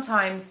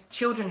sometimes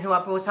children who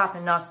are brought up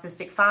in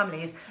narcissistic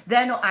families,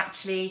 they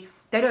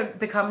don't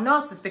become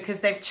narcissists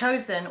because they've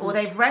chosen, or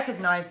they've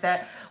recognized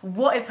that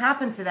what has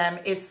happened to them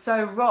is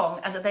so wrong,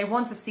 and that they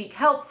want to seek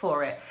help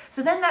for it.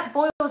 So then that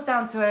boils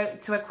down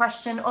to a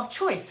question of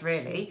choice,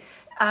 really.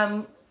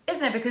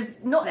 Isn't it?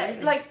 Because not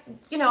like,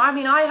 you know, I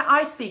mean,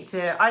 I speak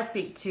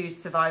to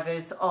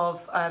survivors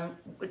of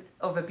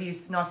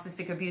abuse,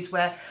 narcissistic abuse,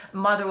 where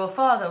mother or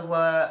father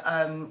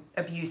were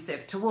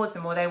abusive towards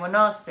them, or they were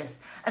narcissists,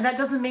 and that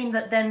doesn't mean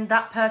that then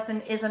that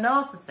person is a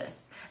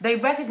narcissist. They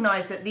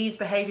recognize that these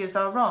behaviors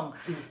are wrong.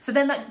 So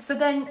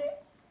then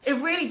it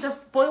really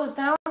just boils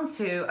down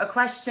to a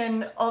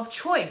question of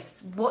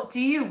choice. What do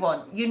you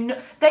want? You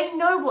know, they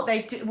know what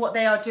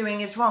they are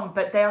doing is wrong,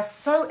 but they are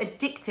so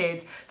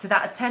addicted to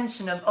that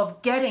attention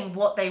of getting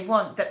what they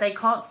want that they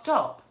can't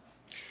stop.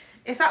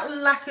 It's that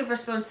lack of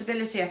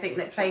responsibility, I think,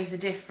 that plays a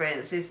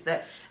difference. Is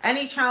that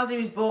any child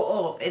who's brought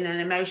up in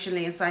an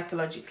emotionally and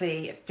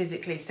psychologically,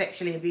 physically,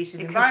 sexually abusive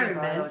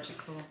environment,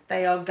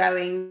 they are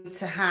going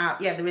to have,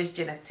 there is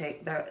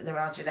genetic, there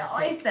are genetic. Oh,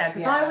 is there?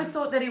 Because I always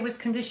thought that it was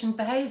conditioned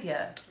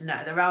behaviour.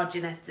 No, there are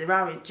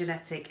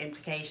genetic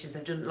implications.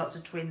 They've done lots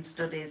of twin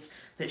studies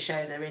that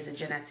show there is a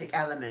genetic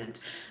element.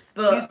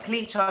 But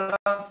I'll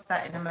answer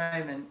that in a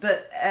moment.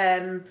 But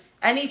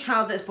any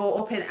child that's brought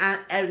up in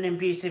an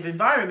abusive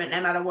environment, no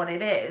matter what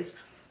it is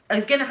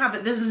going to have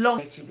it. There's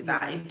longevity with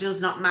that. It does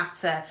not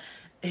matter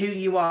who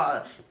you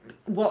are.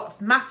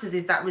 What matters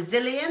is that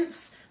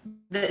resilience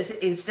that's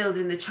instilled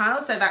in the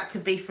child. So that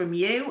could be from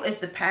you as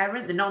the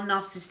parent, the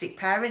non-narcissistic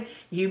parent.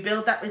 You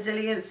build that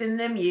resilience in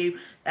them. You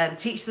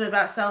teach them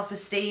about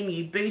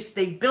self-esteem.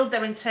 They build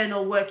their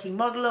internal working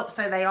model up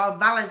so they are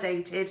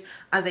validated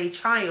as a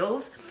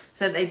child,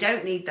 so they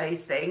don't need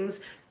those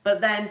things.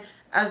 But then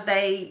as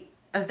they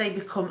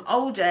become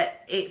older,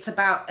 it's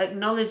about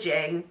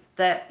acknowledging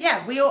that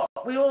we're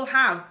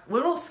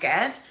all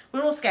scared.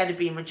 We're all scared of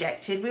being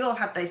rejected. We all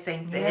have those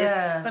same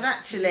fears. But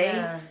actually,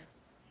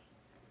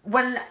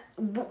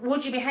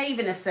 would you behave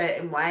in a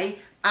certain way?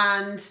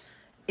 And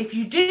if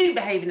you do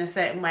behave in a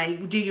certain way,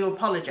 do you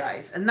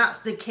apologise? And that's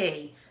the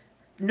key.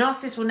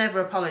 Narcissists will never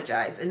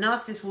apologise. A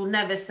narcissist will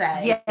never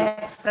say,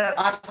 "Yes,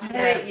 I've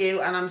hurt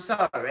you and I'm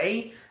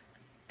sorry."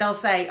 They'll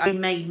say, "You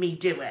made me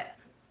do it."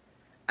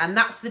 And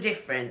that's the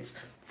difference.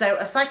 So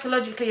a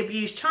psychologically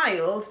abused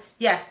child,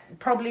 yes,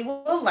 probably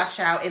will lash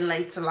out in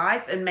later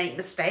life and make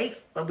mistakes.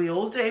 But we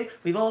all do.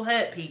 We've all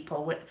hurt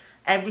people.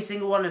 Every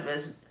single one of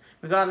us,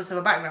 regardless of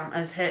our background,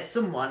 has hurt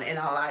someone in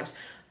our lives.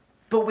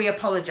 But we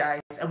apologise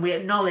and we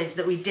acknowledge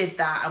that we did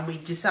that, and we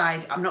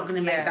decide, I'm not going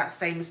to make that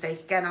same mistake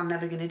again. I'm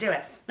never going to do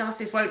it.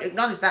 Narcissists won't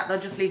acknowledge that. They'll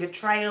just leave a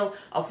trail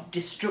of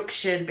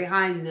destruction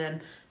behind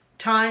them,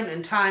 time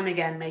and time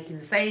again, making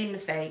the same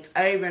mistakes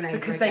over and over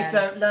because again. They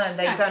don't learn.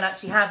 They don't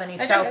actually have any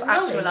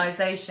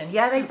self-actualization.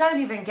 They don't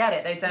even get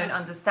it. They don't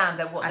understand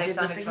that what they've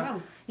done is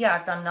wrong.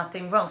 I've done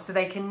nothing wrong. So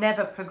they can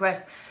never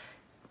progress.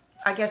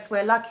 I guess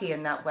we're lucky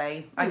in that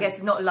way. I guess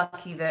it's not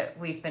lucky that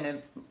we've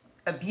been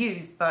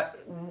abused,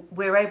 but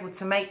we're able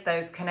to make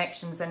those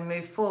connections and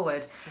move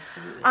forward.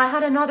 Absolutely. I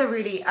had another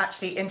really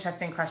actually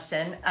interesting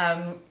question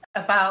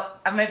about,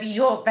 and maybe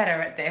you're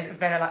better at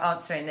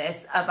answering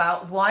this,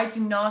 about why do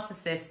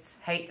narcissists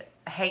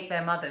hate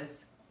their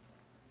mothers?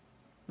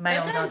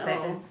 Male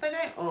narcissists. They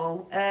don't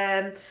all.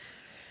 There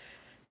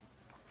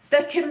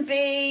can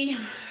be.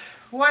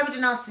 Why would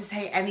a narcissist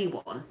hate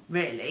anyone,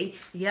 really?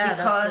 Yeah,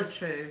 because that's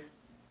so true.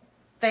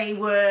 They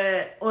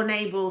were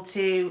unable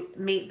to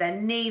meet their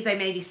needs. They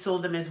maybe saw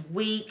them as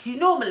weak.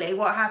 Normally,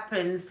 what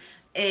happens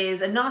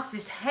is a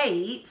narcissist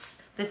hates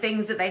the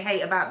things that they hate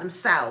about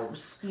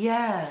themselves.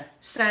 Yeah.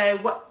 So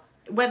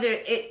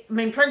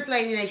parental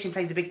alienation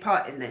plays a big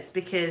part in this,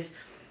 because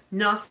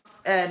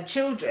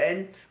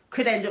children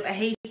could end up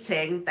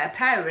hating their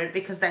parent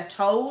because they're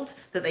told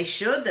that they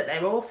should, that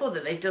they're awful,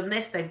 that they've done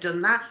this, they've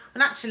done that.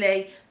 And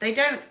actually, they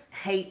don't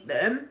hate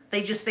them.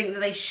 They just think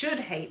that they should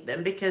hate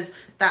them because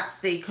that's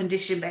the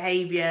conditioned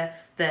behaviour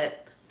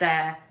that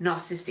their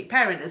narcissistic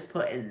parent has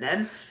put in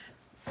them.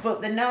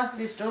 But the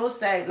narcissist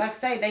also, like I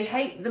say, they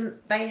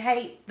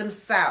hate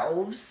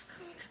themselves,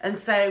 and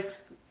so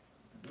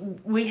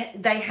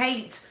they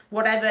hate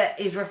whatever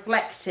is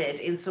reflected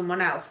in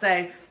someone else.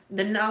 So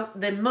the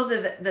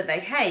mother that they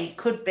hate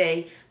could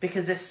be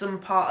because there's some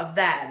part of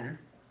them.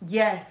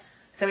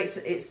 Yes. So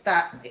it's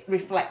that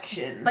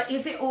reflection. But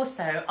is it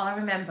also? I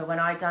remember when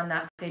I done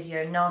that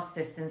video,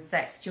 Narcissists and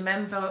Sex. Do you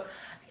remember?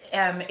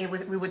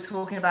 We were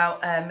talking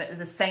about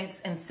the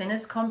saints and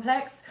sinners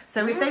complex.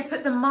 So if they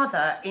put the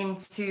mother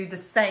into the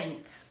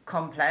saint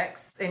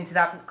complex, into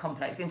that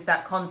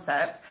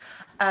concept,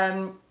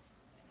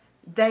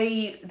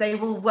 they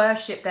will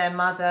worship their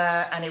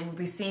mother, and it will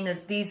be seen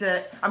as these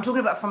are. I'm talking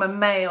about from a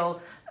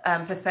male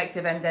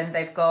perspective, and then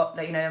they've got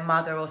a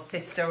mother or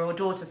sister or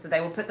daughter, so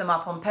they will put them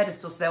up on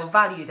pedestals, so they'll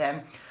value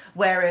them.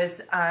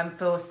 Whereas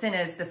for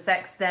sinners, the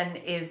sex then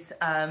is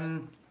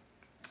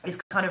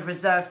kind of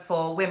reserved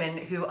for women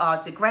who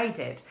are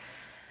degraded.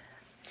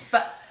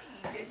 But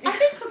I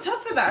think on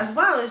top of that as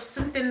well, it's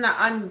something that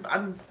I'm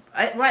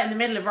right in the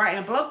middle of writing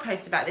a blog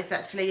post about this,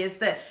 actually, is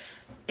that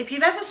if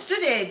you've ever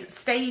studied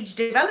stage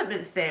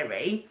development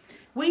theory,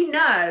 we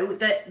know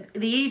that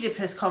the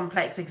Oedipus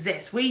complex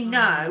exists. We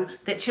know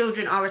that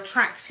children are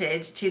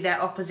attracted to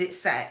their opposite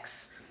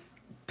sex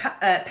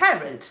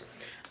parent.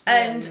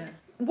 And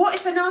what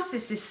if a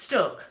narcissist is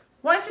stuck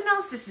What if a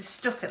narcissist is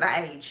stuck at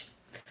that age?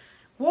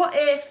 What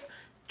if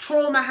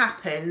trauma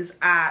happens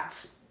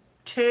at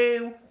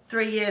 2,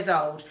 3 years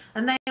old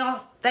and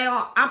they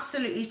are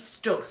absolutely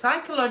stuck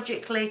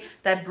psychologically?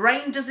 Their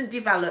brain doesn't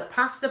develop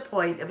past the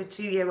point of a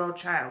 2-year-old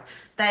child.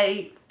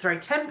 They throw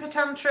temper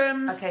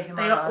tantrums. Okay,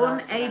 they are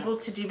unable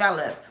to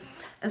develop.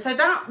 And so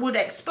that would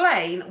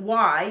explain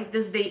why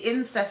there's the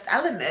incest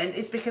element,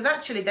 is because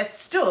actually they're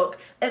stuck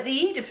at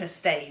the Oedipus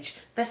stage.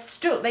 They're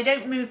stuck. They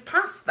don't move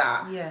past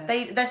that. Yeah.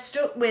 They're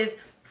stuck with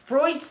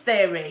Freud's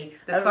theory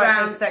the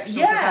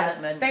psychosexual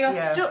development. They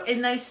are stuck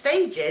in those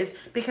stages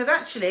because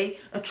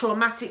actually a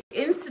traumatic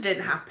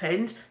incident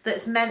happened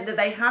that's meant that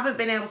they haven't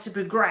been able to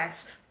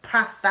progress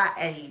past that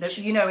age.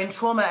 You know, in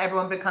trauma,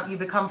 you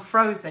become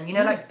frozen. You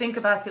know, like think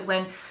about it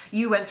when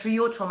you went through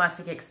your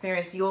traumatic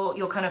experience.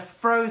 You're kind of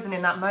frozen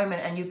in that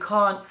moment, and you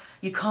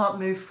can't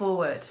move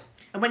forward.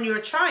 And when you're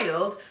a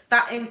child,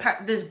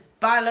 there's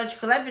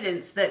biological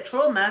evidence that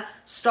trauma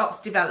stops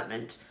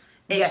development.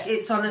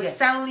 It's on a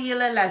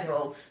cellular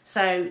level. Yes.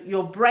 So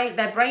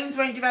their brains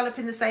won't develop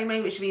in the same way,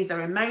 which means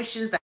their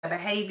emotions, their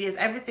behaviours,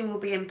 everything will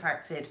be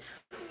impacted.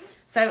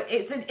 So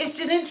it's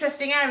an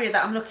interesting area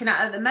that I'm looking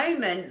at the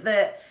moment,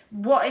 that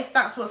what if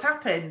that's what's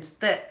happened,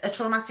 that a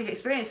traumatic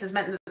experience has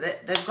meant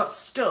that they've got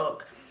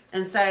stuck,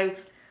 and so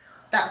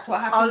that's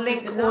what happens. I'll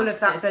link all of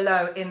that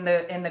below in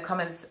the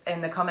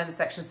comments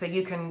section, so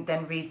you can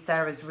then read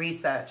Sarah's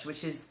research,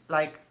 which is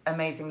like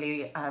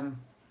amazingly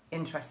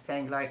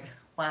interesting. Like,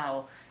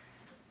 wow.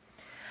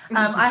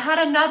 I had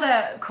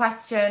another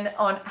question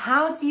on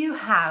how do you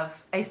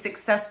have a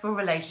successful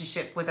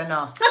relationship with a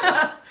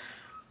narcissist?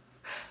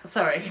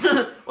 Sorry.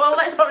 Well,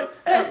 let's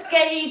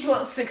gauge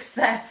what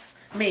success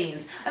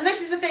means. And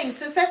this is the thing,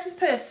 success is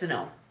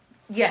personal.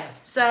 Yeah.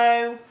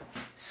 So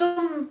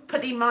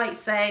somebody might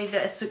say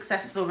that a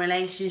successful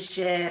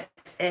relationship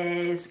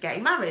is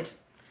getting married.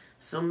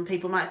 Some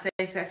people might say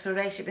a successful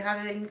relationship is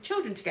having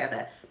children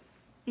together.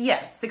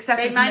 Yeah, success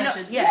they is might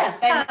measured. They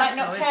might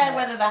not care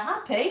whether they're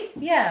happy.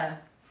 Yeah.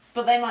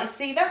 But they might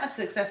see that as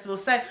successful.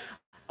 So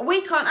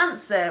we can't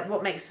answer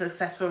what makes a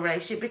successful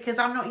relationship because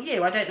I'm not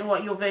you. I don't know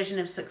what your version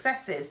of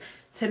success is.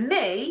 To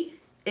me,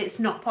 it's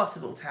not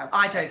possible to have.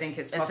 I don't think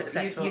it's possible.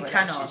 Successful you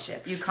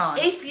relationship. Cannot. You can't.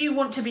 If you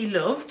want to be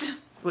loved,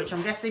 which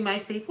I'm guessing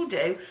most people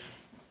do,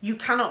 you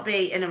cannot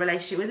be in a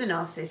relationship with a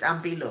narcissist and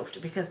be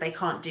loved, because they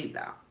can't do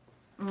that.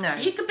 No.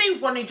 You could be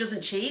with one who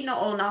doesn't cheat. Not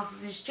all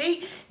narcissists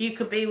cheat. You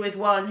could be with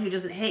one who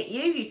doesn't hit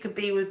you. You could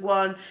be with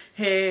one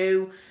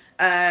who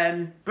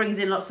brings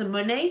in lots of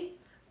money,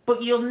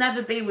 but you'll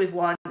never be with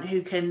one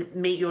who can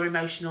meet your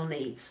emotional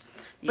needs.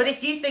 Yeah. But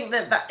if you think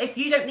that if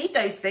you don't need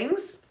those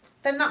things,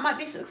 then that might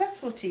be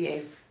successful to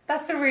you.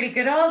 That's a really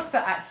good answer,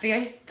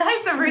 actually.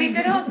 That's a really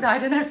good answer. I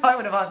don't know if I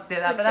would have answered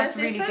that, but that's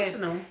really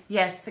good.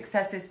 Yes,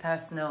 success is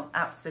personal.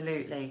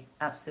 Absolutely.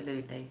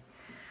 Absolutely.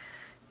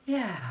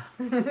 Yeah.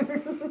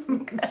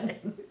 Okay.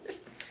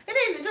 It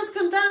is. It does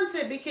come down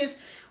to it, because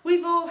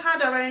we've all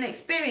had our own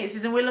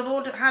experiences and we'll have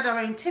all had our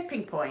own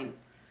tipping point.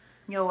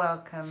 You're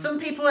welcome. Some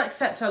people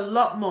accept a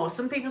lot more.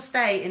 Some people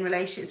stay in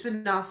relationships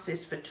with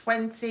narcissists for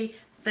 20,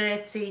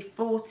 30,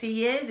 40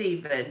 years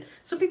even.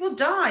 Some people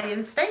die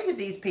and stay with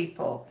these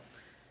people.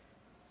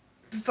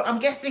 I'm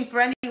guessing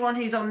for anyone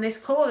who's on this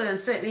call, and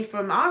certainly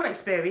from our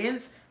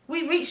experience,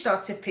 we reached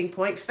our tipping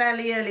point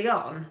fairly early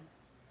on.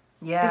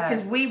 Yeah.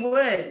 Because we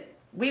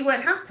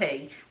weren't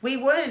happy. We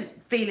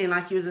weren't feeling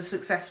like it was a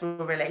successful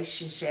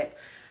relationship.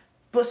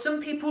 But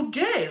some people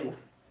do.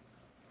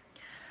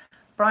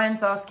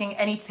 Brian's asking,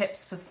 any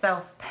tips for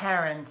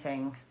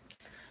self-parenting?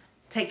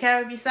 Take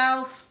care of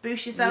yourself,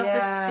 boost your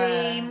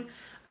self-esteem.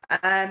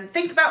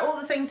 Think about all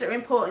the things that are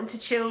important to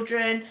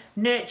children,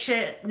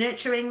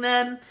 nurturing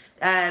them,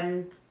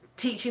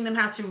 teaching them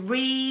how to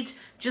read,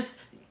 just,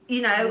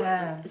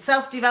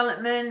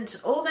 self-development,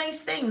 all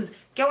those things.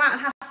 Go out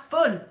and have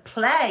fun,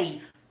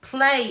 play.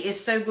 Play is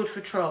so good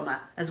for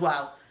trauma as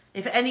well.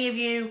 If any of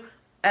you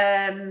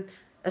are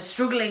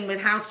struggling with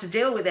how to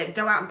deal with it,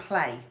 go out and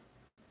play.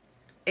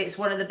 It's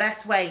one of the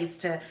best ways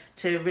to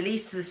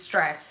release the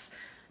stress.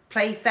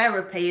 Play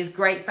therapy is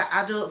great for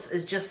adults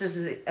as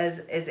it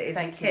is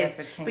for kids.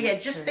 But yeah,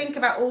 just think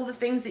about all the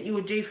things that you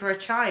would do for a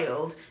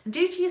child and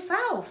do to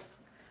yourself.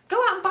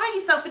 Go out and buy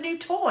yourself a new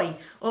toy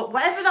or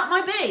whatever that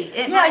might be.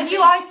 It might new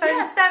be,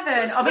 iPhone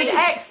 7. I mean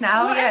X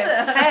now. Whatever.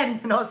 Yeah, it's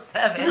 10, not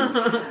 7.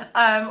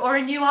 Or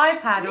a new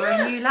iPad or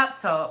a new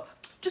laptop.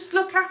 Just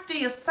look after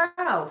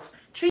yourself.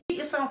 Treat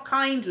yourself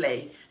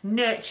kindly.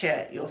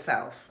 Nurture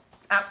yourself.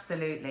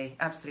 Absolutely,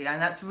 absolutely. And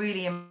that's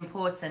really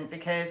important,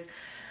 because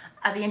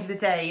at the end of the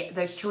day,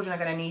 those children are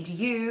going to need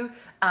you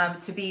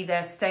to be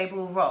their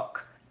stable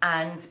rock.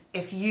 And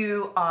if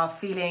you are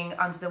feeling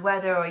under the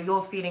weather or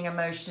you're feeling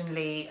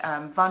emotionally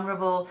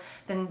vulnerable,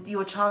 then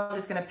your child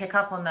is going to pick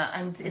up on that,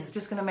 and it's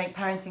just going to make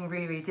parenting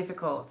really, really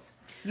difficult.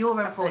 You're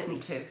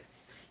important too.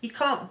 You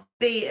can't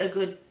be a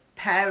good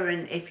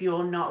parent if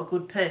you're not a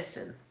good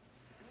person.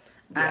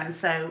 Yeah. And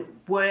so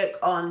work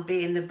on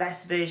being the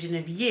best version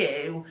of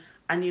you,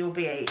 and you'll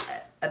be a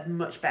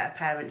much better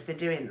parent for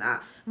doing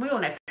that. And we all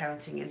know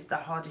parenting is the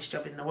hardest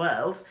job in the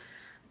world.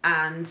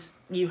 and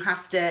you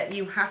have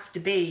to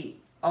be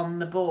on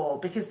the ball,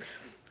 because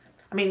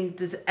I mean,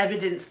 there's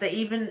evidence that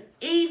even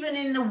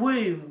in the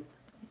womb,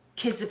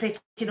 kids are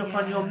picking up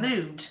on your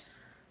mood.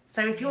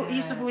 So if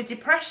you suffer with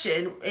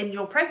depression in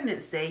your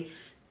pregnancy,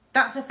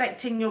 that's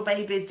affecting your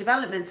baby's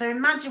development. So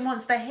imagine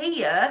once they're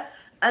here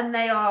and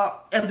they are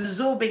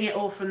absorbing it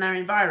all from their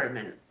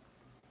environment.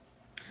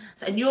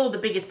 So, and you're the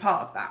biggest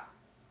part of that.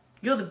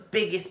 You're the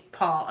biggest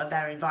part of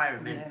their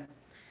environment. Yeah.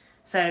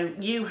 So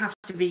you have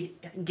to be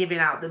giving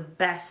out the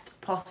best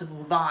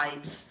possible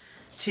vibes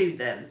to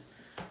them.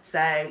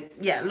 So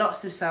yeah,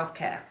 lots of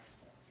self-care.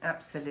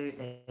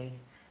 Absolutely.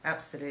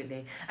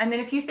 Absolutely. And then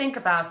if you think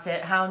about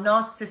it, how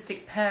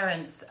narcissistic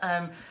parents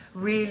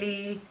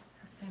really...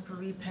 Same for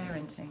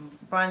reparenting.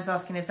 Brian's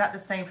asking, is that the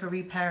same for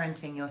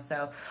reparenting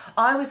yourself?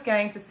 I was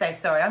going to say,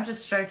 sorry, I'm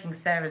just stroking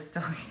Sarah's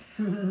dog.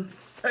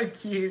 So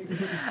cute.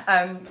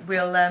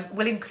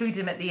 We'll include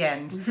him at the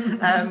end.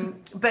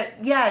 But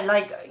yeah,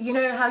 like, you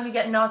know how you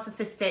get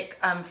narcissistic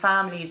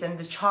families and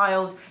the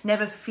child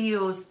never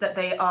feels that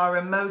they are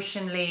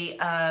emotionally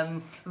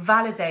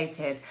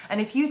validated. And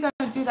if you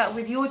don't do that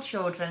with your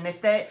children,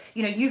 if they're,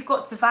 you know, you've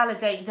got to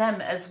validate them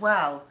as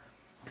well.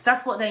 Because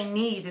that's what they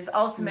need, is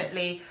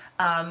ultimately...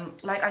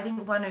 like I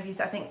think one of you,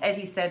 I think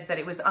Eddie said that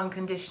it was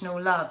unconditional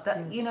love.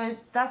 That you know,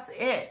 that's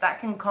it.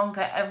 That can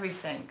conquer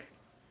everything.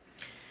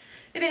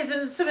 It is,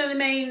 and some of the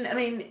main. I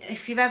mean,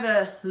 if you've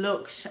ever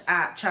looked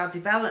at child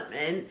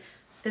development,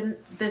 then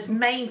there's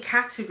main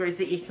categories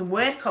that you can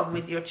work on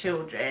with your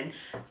children.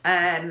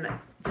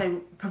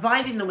 So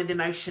providing them with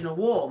emotional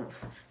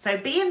warmth. So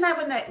being there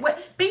when they're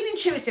being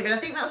intuitive, and I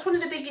think that's one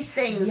of the biggest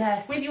things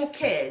with your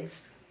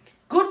kids.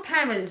 Good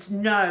parents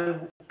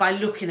know by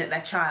looking at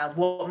their child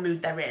what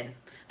mood they're in.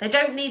 They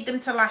don't need them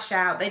to lash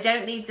out. They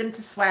don't need them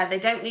to swear. They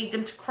don't need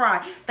them to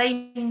cry.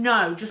 They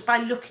know just by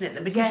looking at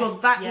them, because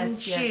you're that in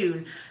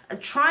tune.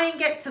 And try and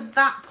get to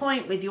that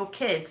point with your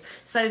kids,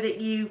 so that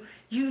you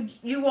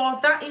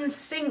are that in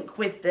sync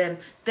with them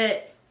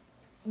that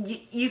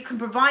you can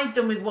provide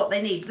them with what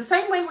they need. The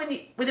same way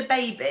with a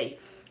baby,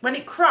 when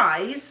it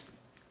cries,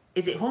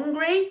 is it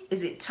hungry?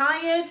 Is it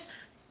tired?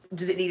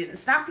 Does it need a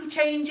nappy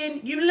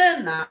changing? You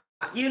learn that.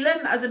 You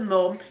learn that as a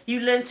mum.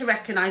 You learn to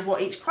recognise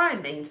what each cry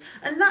means,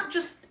 and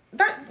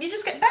you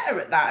just get better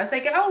at that as they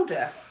get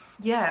older.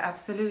 Yeah,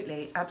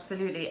 absolutely,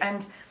 absolutely.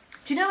 And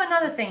do you know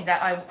another thing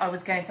that I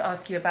was going to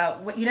ask you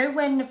about? You know,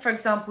 when, for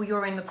example,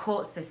 you're in the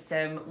court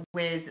system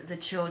with the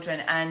children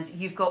and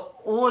you've got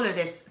all of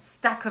this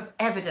stack of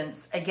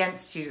evidence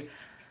against you,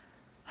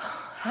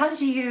 and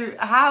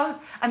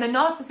the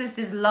narcissist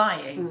is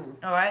lying,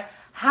 all right?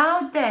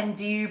 How then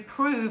do you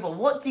prove, or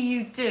what do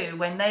you do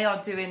when they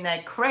are doing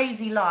their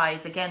crazy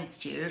lies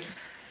against you?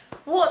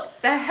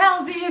 What the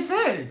hell do you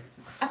do?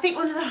 I think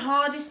one of the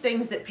hardest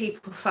things that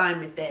people find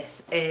with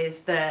this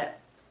is that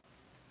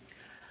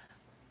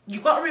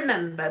you've got to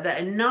remember that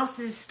a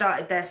narcissist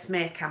started their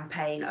smear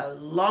campaign a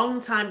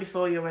long time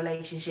before your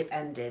relationship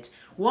ended.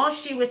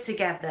 Whilst you were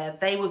together,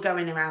 they were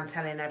going around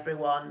telling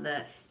everyone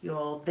that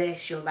you're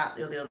this, you're that,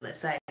 you're the other.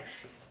 So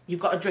you've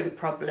got a drink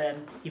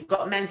problem, you've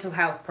got mental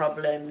health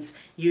problems,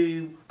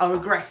 you are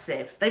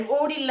aggressive. They've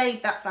already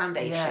laid that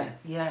foundation.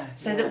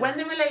 So that when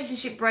the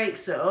relationship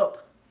breaks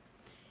up,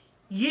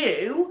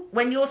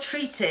 when you're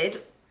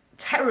treated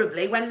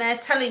terribly, when they're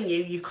telling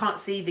you can't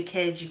see the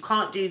kids, you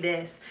can't do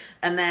this,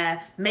 and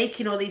they're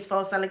making all these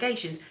false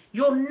allegations,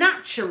 your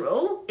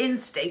natural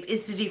instinct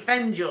is to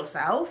defend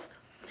yourself.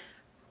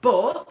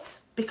 But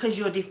because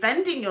you're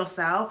defending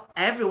yourself,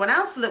 everyone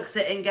else looks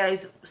at it and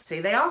goes,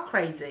 see, they are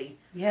crazy.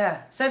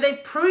 Yeah. So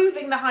they're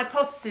proving the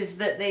hypothesis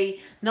that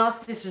the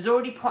narcissist has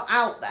already put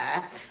out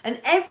there,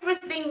 and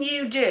everything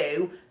you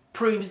do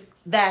proves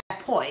their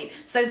point.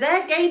 So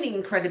they're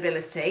gaining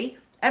credibility.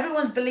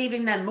 Everyone's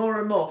believing them more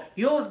and more.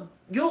 Your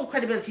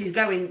credibility is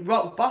going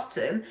rock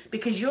bottom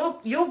because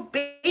you're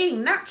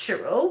being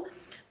natural,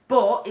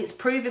 but it's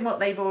proving what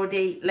they've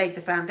already laid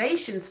the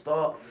foundations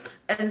for.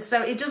 And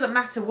so it doesn't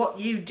matter what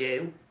you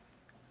do.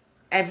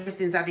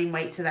 Everything's adding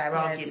weight to their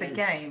arguments. It's a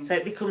game. So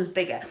it becomes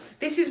bigger.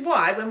 This is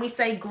why when we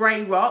say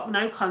grey rock,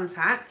 no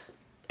contact,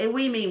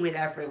 we mean with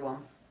everyone.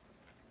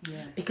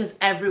 Yeah. Because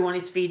everyone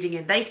is feeding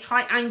in. They've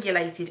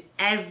triangulated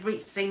every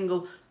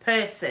single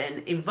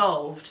person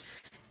involved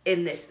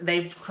in this.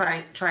 They've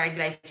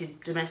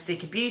triangulated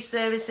domestic abuse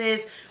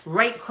services,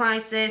 rape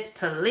crisis,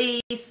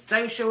 police,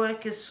 social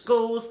workers,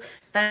 schools.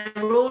 They're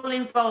all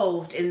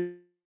involved in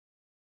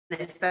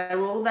this.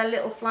 They're all their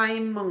little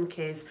flying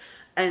monkeys.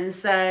 And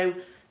so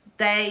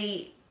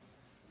they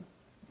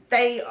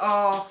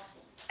are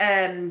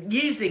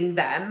using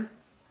them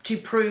to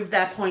prove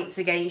their points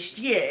against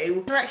you. The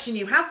interaction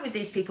you have with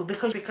these people,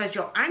 because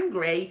you're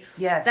angry,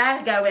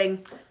 they're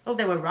going, oh,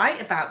 they were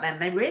right about them.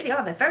 They really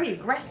are. They're very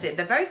aggressive.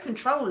 They're very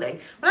controlling.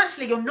 Well,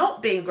 actually, you're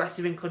not being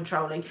aggressive and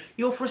controlling.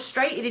 You're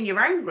frustrated and you're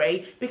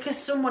angry because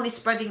someone is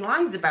spreading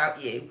lies about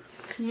you.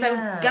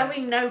 Yeah. So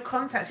going no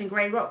contact in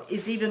grey rock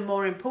is even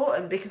more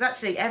important, because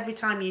actually every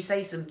time you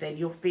say something,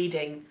 you're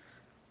feeding.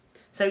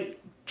 So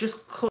just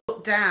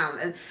cut down.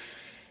 And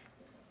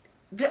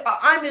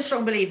I'm a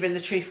strong believer in the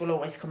truth will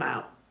always come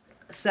out.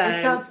 So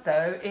it does,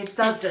 though. It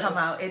does come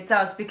out. It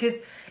does, because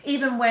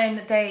even when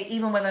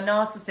the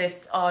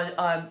narcissists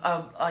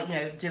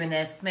are doing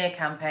their smear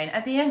campaign,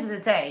 at the end of the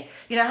day,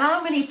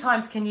 how many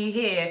times can you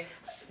hear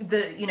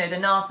the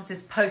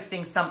narcissist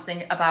posting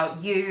something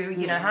about you?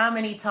 How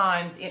many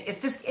times it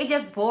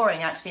gets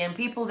boring, actually, and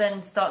people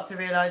then start to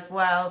realize,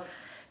 well,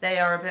 they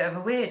are a bit of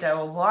a weirdo,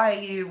 or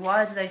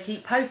why do they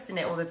keep posting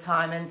it all the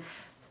time? And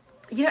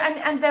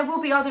and there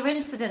will be other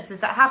incidences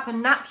that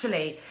happen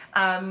naturally,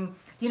 and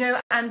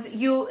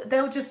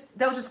they'll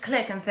just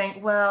click and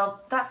think,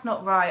 well, that's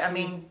not right. I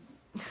mean,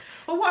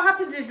 well, what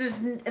happens is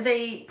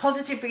the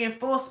positive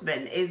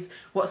reinforcement is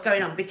what's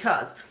going on,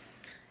 because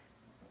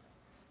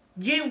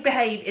you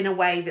behave in a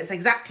way that's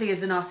exactly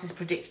as the narcissist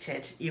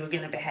predicted you were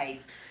going to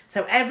behave.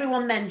 So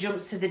everyone then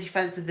jumps to the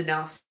defense of the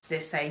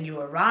narcissist, saying you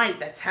were right,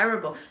 they're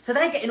terrible. So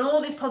they're getting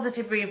all this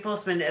positive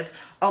reinforcement of,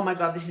 oh my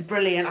God, this is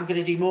brilliant, I'm going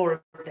to do more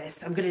of this,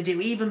 I'm going to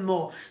do even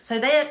more. So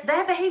their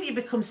behaviour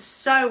becomes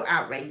so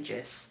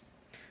outrageous,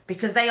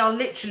 because they are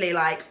literally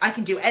like, I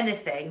can do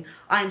anything,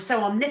 I am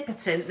so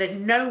omnipotent that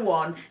no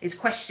one is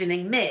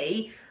questioning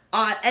me,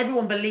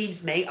 everyone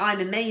believes me, I'm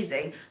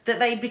amazing, that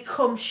they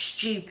become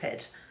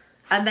stupid.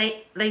 And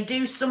they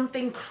do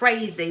something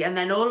crazy, and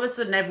then all of a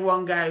sudden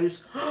everyone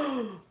goes,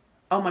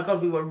 oh my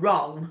God, we were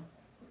wrong.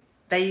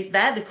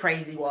 They're the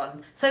crazy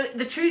one. So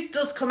the truth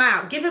does come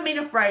out. Give them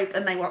enough rope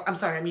and they will... I'm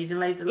sorry, I'm using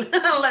loads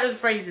of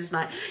phrases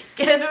tonight.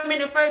 Give them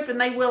enough rope and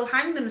they will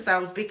hang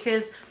themselves,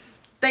 because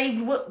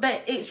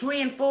it's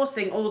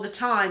reinforcing all the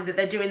time that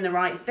they're doing the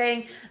right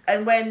thing.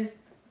 And when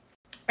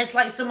it's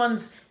like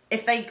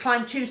if they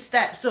climb 2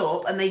 steps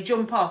up and they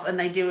jump off and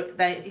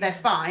they're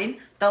fine,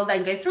 they'll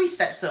then go 3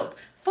 steps up,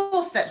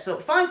 4 steps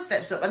up, 5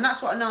 steps up, and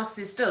that's what a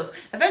narcissist does.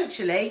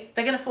 Eventually,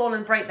 they're going to fall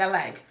and break their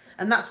leg.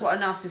 And that's what a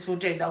narcissist will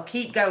do. They'll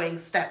keep going,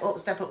 step up,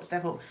 step up,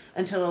 step up,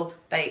 until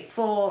they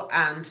fall,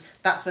 and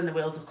that's when the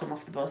wheels will come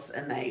off the bus,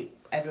 and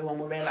everyone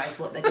will realise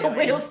what they're doing. The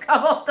wheels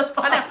come off the bus.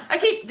 I know. I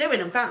keep doing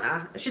them, can't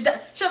I? I should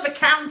have a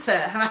counter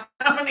how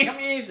many I'm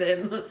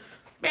using.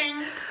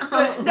 Bing.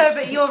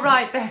 But you're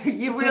right. Though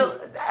you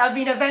will. I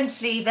mean,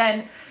 eventually,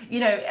 then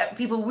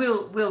people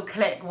will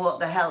click. What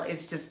the hell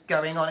is just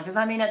going on? Because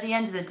I mean, at the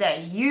end of the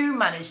day, you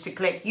managed to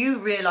click. You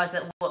realise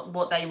that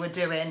what they were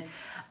doing.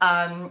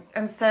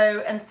 And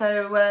so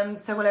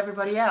will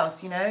everybody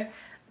else,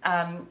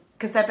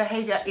 because their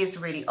behaviour is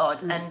really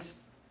odd, and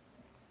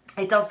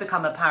it does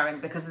become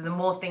apparent because of the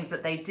more things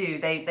that they do.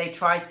 They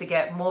try to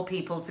get more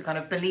people to kind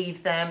of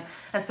believe them,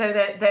 and so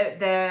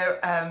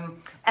their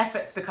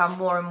efforts become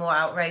more and more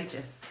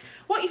outrageous.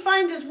 What you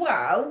find as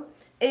well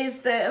is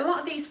that a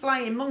lot of these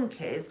flying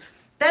monkeys,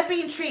 they're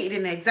being treated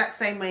in the exact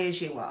same way as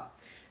you are.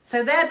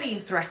 So they're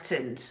being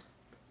threatened.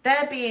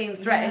 They're being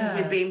threatened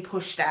with being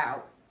pushed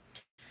out.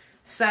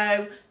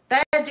 So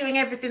they're doing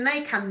everything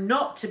they can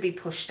not to be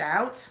pushed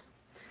out.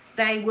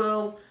 They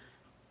will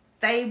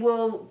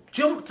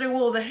jump through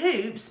all the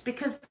hoops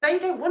because they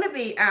don't want to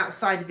be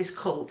outside of this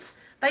cult.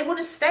 They want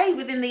to stay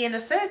within the inner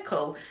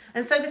circle.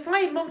 And so the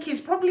flying monkeys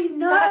probably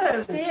know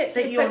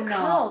that you're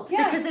not.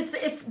 Yeah. Because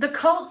it's the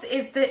cult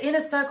is the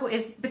inner circle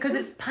is because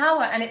it's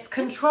power and it's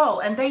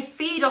control, and they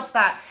feed off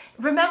that.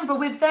 Remember,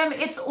 with them,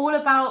 it's all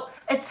about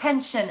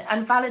attention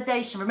and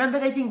validation. Remember,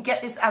 they didn't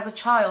get this as a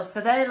child,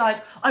 so they're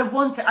like, I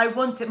want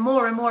it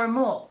more and more and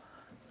more.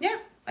 Yeah,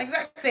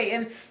 exactly.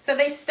 And so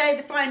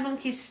the flying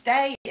monkeys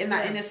stay in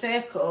that inner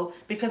circle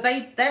because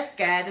they're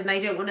scared and they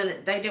don't want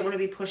to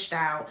be pushed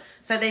out.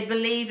 So they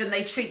believe and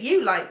they treat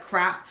you like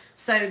crap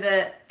so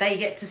that they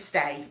get to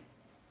stay.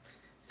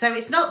 So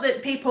it's not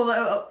that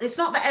it's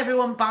not that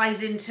everyone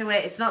buys into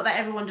it. It's not that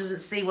everyone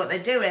doesn't see what they're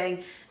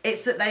doing.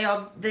 It's that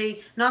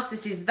the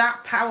narcissist is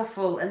that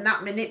powerful and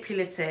that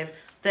manipulative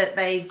that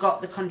they've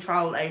got the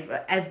control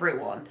over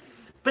everyone.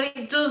 But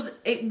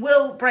it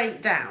will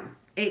break down.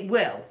 It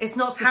will. It's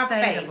not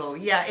sustainable.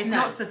 Yeah, it's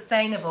not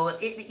sustainable.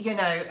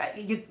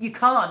 You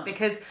can't,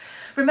 because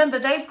remember,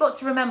 they've got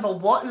to remember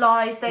what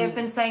lies they have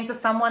been saying to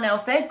someone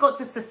else. They've got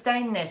to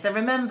sustain this. And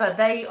remember,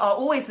 they are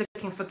always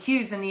looking for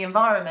cues in the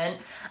environment.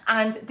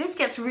 And this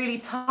gets really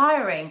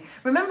tiring.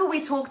 Remember,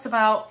 we talked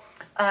about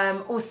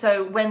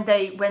also when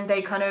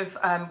they kind of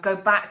go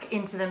back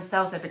into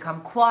themselves, they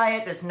become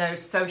quiet. There's no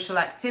social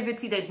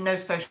activity. There's no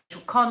social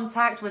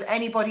contact with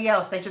anybody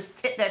else. They just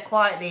sit there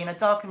quietly in a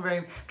darkened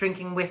room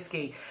drinking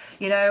whiskey,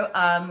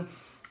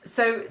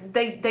 so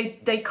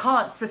they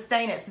can't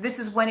sustain it. So this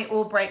is when it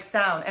all breaks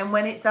down. And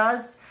when it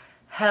does,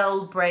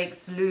 hell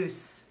breaks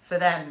loose for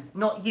them.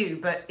 Not you,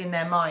 but in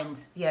their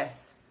mind.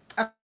 Yes.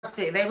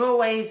 Absolutely. They've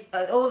always,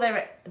 all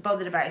they're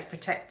bothered about is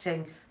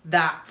protecting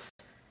that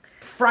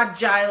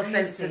fragile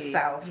sense of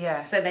self.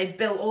 Yeah. So they've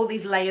built all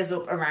these layers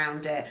up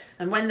around it.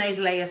 And when those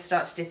layers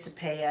start to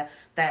disappear,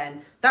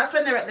 then that's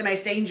when they're at the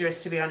most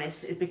dangerous, to be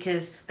honest, is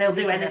because they'll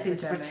do anything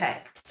to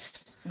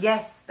protect.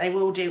 Yes. They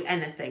will do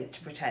anything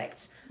to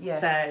protect.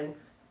 Yes. So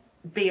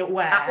be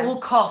aware. At all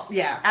costs.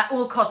 Yeah. At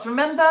all costs.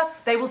 Remember,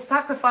 they will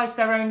sacrifice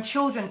their own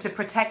children to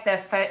protect their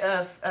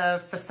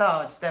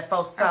facade, their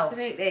false self.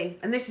 Absolutely.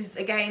 And this is,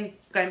 again,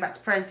 going back to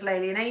parental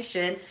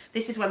alienation,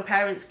 this is when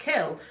parents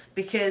kill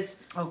because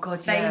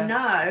they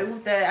know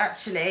that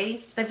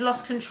actually they've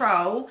lost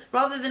control.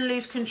 Rather than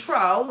lose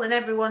control and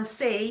everyone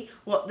see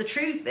what the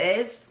truth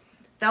is,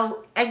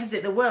 they'll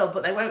exit the world,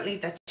 but they won't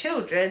leave their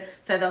children.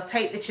 So they'll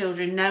take the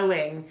children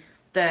knowing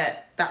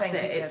that that's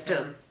it, it's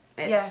done.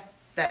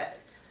 That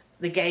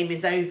the game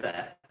is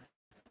over.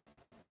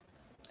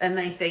 And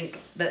they think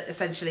that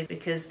essentially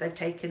because they've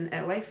taken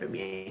it away from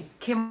you.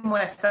 Kim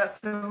West,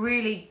 that's a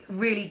really,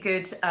 really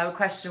good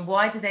question.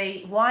 Why does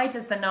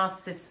the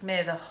narcissist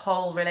smear the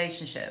whole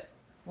relationship?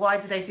 Why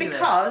do they do it?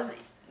 Because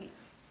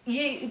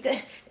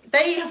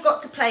they have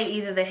got to play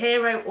either the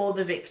hero or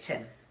the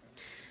victim.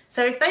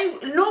 So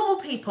if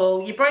normal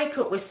people, you break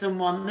up with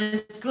someone,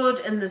 there's good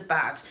and there's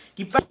bad.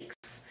 You break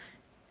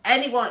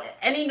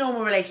any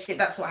normal relationship,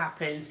 that's what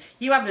happens.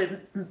 You have a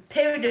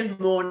period of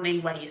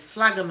mourning where you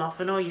slag them off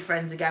and all your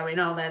friends are going,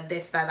 oh, they're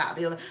this, they're that,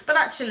 the other. But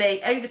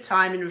actually, over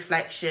time and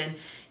reflection,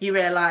 you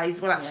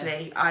realise, well,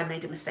 actually, I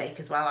made a mistake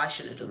as well. I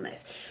shouldn't have done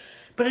this.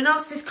 But a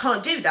narcissist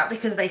can't do that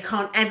because they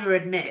can't ever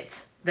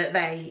admit that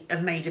they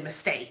have made a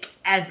mistake,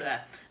 ever.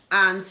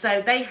 And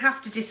so they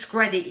have to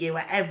discredit you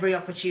at every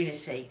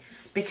opportunity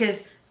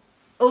because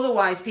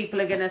otherwise people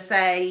are going to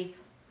say,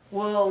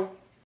 well,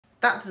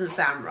 that doesn't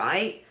sound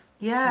right.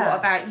 Yeah. What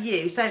about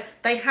you? So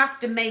they have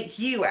to make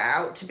you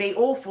out to be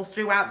awful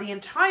throughout the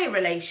entire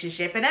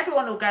relationship, and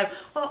everyone will go,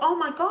 oh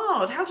my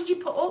God, how did you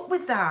put up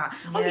with that?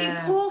 Yeah. Oh, you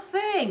poor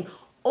thing.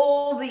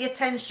 All the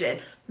attention.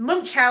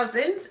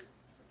 Munchausen's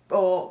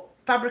or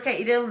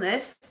fabricated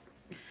illness,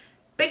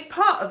 big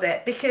part of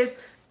it because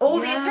all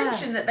the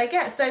attention that they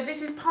get. So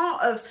this is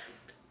part of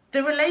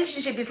the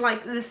relationship is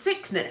like the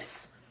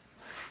sickness.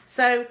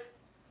 So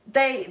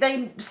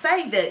they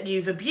say that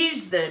you've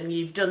abused them,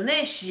 you've done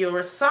this, you're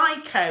a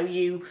psycho,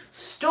 you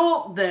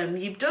stalked them,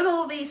 you've done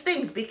all these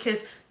things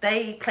because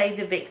they play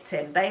the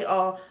victim. They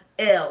are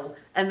ill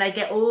and they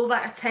get all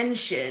that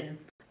attention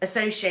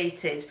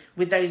associated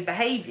with those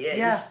behaviours.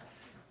 Yeah.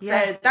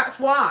 So that's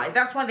why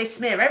they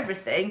smear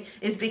everything,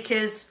 is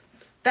because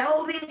they're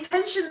all the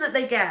attention that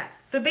they get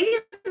for being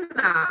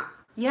that.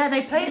 Yeah,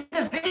 they play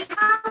the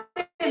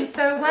victim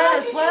so well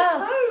as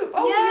well.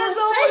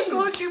 Oh my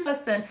God, you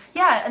listen.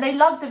 Yeah, and they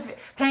love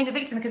playing the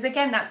victim because,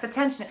 again, that's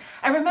attention.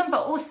 And remember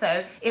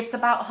also, it's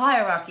about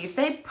hierarchy. If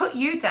they put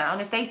you down,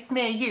 if they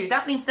smear you,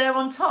 that means they're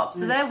on top.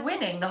 So they're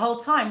winning the whole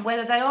time.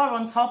 Whether they are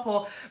on top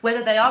or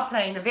whether they are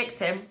playing the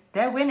victim,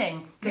 they're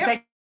winning because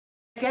they're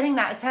getting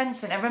that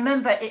attention. And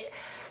remember,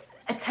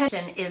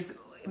 attention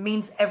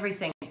means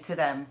everything to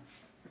them.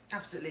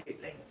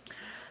 Absolutely.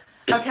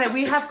 Okay,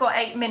 we have got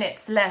 8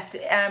 minutes left,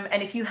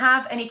 and if you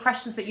have any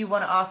questions that you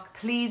want to ask,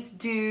 please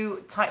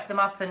do type them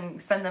up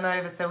and send them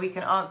over so we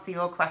can answer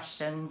your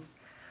questions.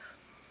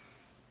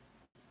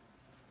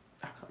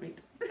 I can't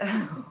read.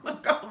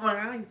 I've got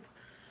my eyes.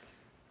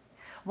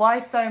 Why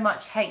so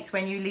much hate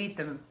when you leave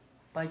them?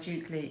 By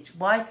Duke Leach.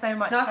 Why so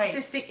much hate?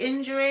 Narcissistic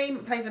injury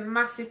plays a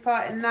massive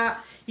part in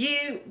that.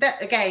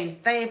 Again,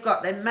 they've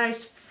got their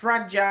most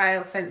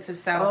fragile sense of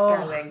self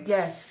going.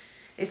 Yes.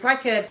 It's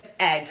like an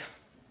egg.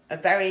 A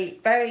very,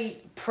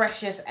 very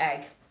precious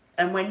egg.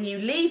 And when you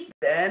leave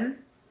them,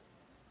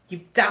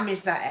 you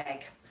damage that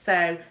egg.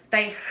 So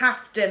they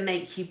have to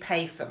make you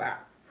pay for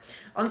that.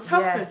 On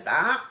top of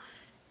that,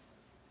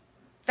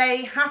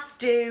 they have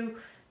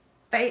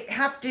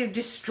to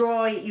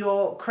destroy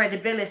your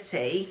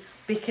credibility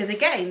because,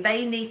 again,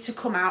 they need to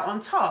come out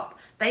on top.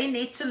 They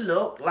need to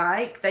look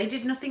like they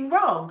did nothing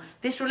wrong.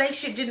 This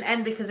relationship didn't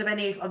end because of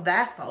any of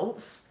their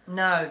faults.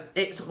 No.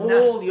 It's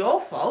all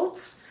your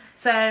faults.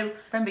 So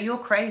remember, you're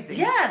crazy.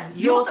 Yeah,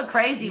 you're the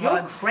crazy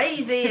one. You're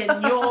crazy,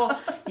 and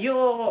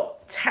you're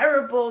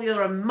terrible.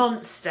 You're a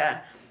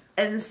monster,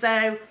 and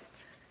so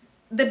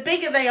the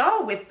bigger they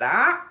are with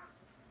that,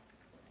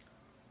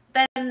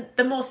 then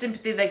the more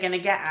sympathy they're going to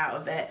get out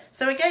of it.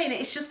 So again,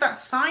 it's just that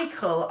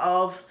cycle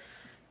of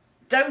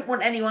don't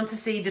want anyone to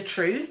see the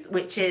truth,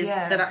 which is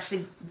that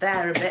actually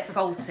they're a bit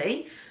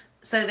faulty.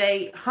 So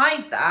they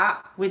hide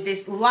that with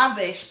this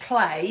lavish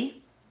play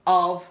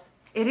of.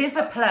 It is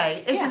a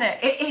play, isn't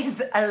it? It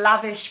is a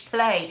lavish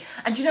play.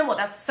 And do you know what?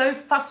 That's so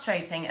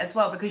frustrating as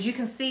well because you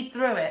can see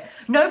through it.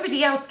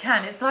 Nobody else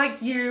can. It's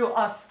like you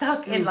are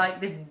stuck in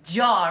like this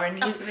jar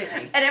and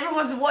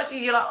everyone's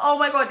watching. You're like, oh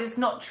my God, it's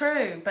not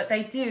true. But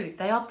they do.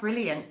 They are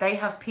brilliant. They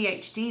have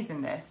PhDs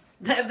in this.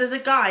 There's a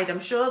guide. I'm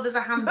sure there's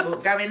a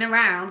handbook going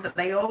around that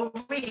they all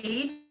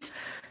read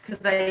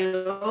because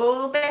they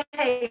all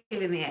behave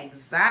in the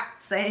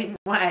exact same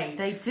way.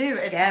 They do.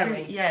 It's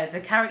scary. The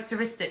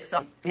characteristics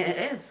are.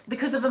 It is.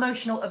 Because of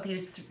emotional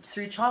abuse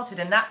through childhood.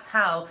 And that's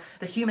how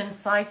the human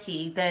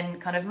psyche then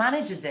kind of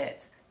manages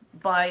it,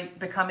 by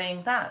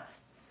becoming that.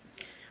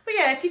 Well,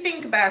 yeah, if you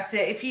think about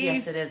it, if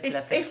it is.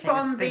 If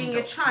from being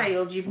a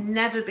child you've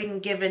never been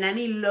given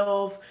any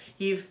love,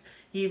 you've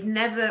You've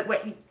never,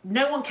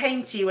 no one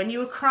came to you when you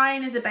were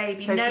crying as a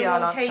baby. No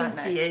one came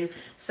to you.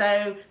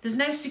 So there's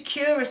no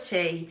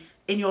security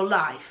in your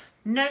life.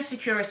 No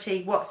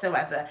security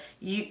whatsoever.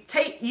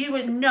 You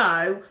would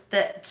know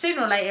that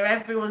sooner or later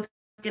everyone's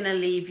going to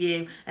leave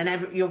you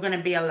and you're going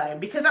to be alone,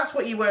 because that's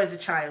what you were as a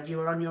child. You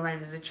were on your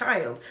own as a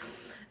child.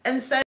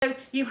 And so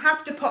you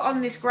have to put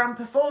on this grand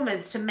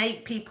performance to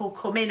make people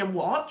come in and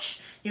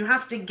watch. You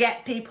have to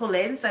get people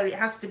in, so it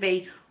has to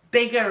be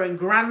bigger and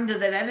grander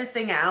than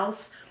anything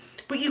else.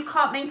 But you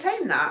can't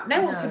maintain that.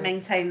 No one can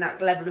maintain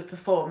that level of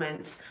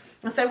performance.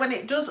 And so when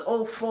it does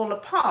all fall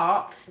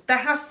apart, there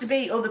has to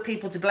be other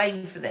people to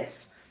blame for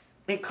this.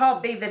 It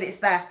can't be that it's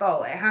their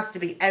fault. It has to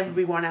be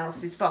everyone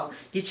else's fault.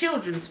 Your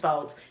children's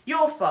fault,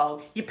 your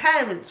fault, your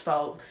parents'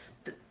 fault,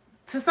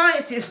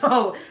 society's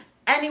fault.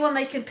 Anyone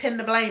they can pin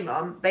the blame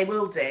on, they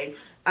will do.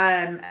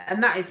 And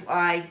that is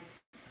why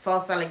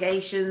false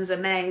allegations are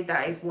made.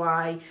 That is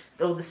why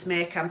all the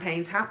smear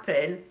campaigns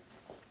happen.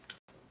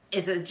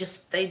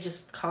 They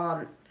just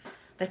can't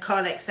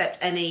accept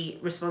any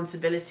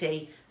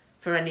responsibility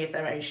for any of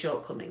their own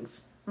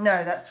shortcomings.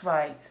 No, that's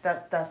right.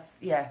 That's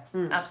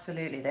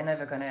absolutely. They're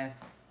never going to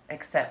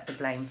accept the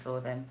blame for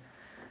them.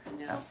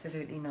 No.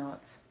 Absolutely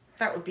not.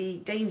 That would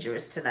be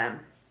dangerous to them,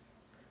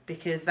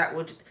 because that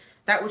would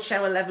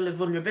show a level of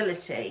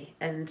vulnerability,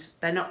 and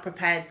they're not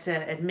prepared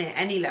to admit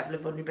any level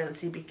of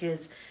vulnerability,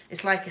 because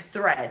it's like a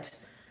thread.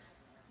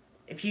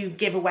 If you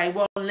give away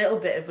one little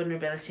bit of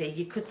vulnerability,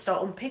 you could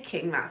start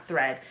unpicking that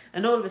thread,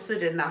 and all of a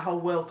sudden that whole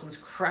world comes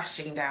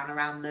crashing down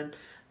around them,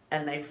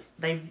 and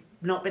they've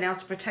not been able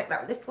to protect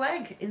that little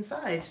egg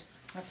inside.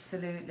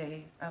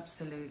 Absolutely,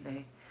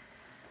 absolutely.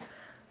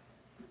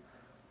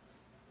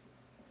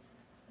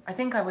 I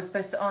think I was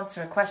supposed to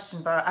answer a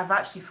question, but I've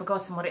actually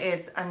forgotten what it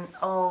is. And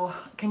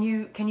can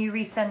you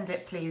resend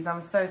it, please?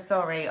 I'm so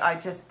sorry.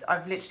 It's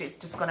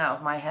just gone out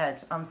of my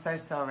head. I'm so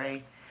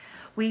sorry.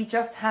 We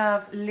just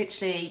have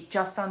literally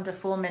just under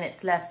 4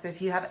 minutes left. So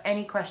if you have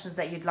any questions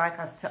that you'd like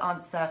us to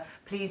answer,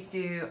 please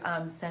do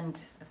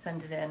send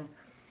it in.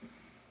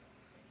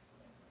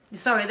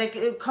 Sorry,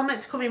 the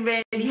comments are coming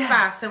really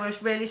fast, so we're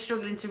really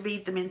struggling to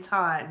read them in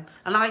time,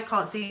 and I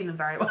can't see them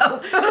very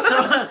well. so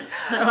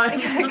I'm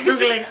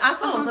struggling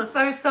at all. I'm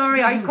so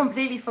sorry. I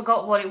completely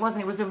forgot what it was,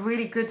 and it was a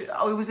really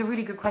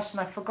good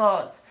question. I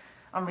forgot.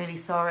 I'm really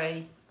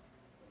sorry.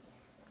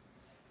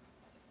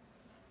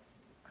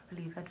 I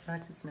believe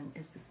advertisement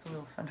is the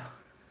soil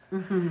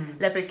phenomenon.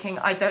 Leopard King,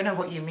 I don't know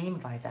what you mean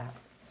by that.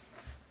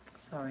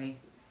 Sorry.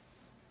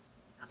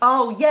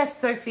 Oh, yes,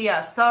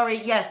 Sophia.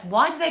 Sorry, yes.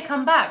 Why do they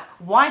come back?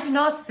 Why do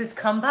narcissists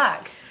come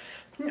back?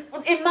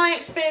 In my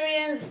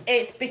experience,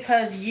 it's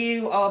because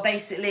you are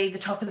basically the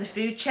top of the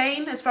food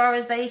chain as far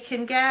as they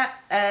can get.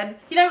 At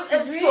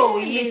school,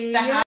 you used to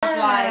have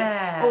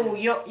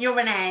you're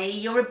an A,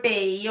 you're a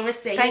B, you're a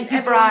C. Thank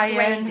you,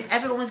 Brian.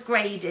 Everyone was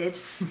graded.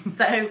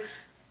 So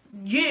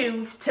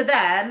you, to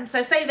them,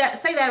 so say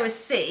they're a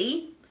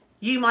C,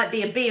 you might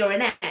be a B or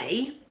an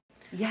A.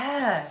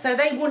 Yeah. So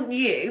they want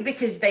you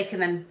because they can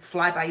then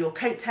fly by your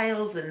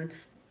coattails and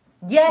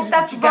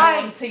that's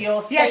right. Onto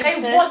your status. Yeah,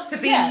 they want to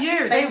be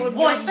you. They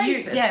want you.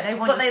 Yeah, they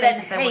want. But they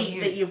then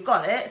hate that you've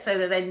got it, so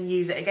they then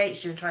use it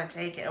against you and try and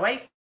take it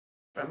away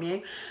from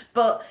you.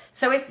 But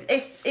so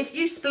if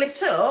you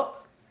split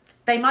up,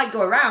 they might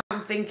go around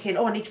thinking,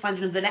 I need to find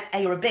another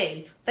A or a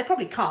B. They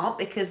probably can't,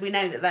 because we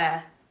know that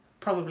they're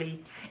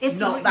probably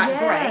not that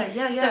great.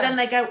 Yeah. So then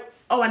they go,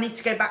 I need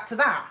to go back to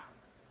that.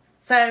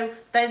 So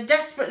they're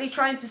desperately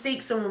trying to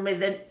seek someone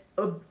with a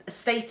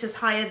status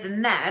higher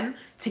than them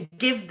to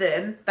give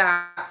them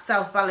that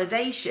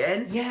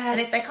self-validation. Yes. And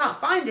if they can't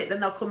find it,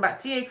 then they'll come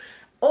back to you.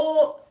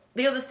 Or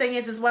the other thing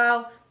is as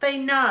well, they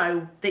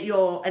know that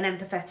you're an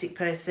empathetic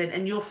person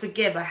and you'll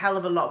forgive a hell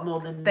of a lot more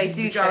than they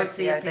do.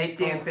 Sophia, they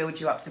do build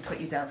you up to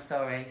put you down.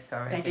 Sorry.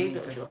 They do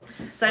build you up.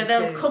 So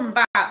they'll come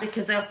back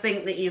because they'll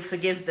think that you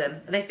forgive them.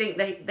 They think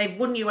they've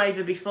won you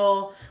over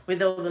before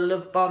with all the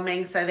love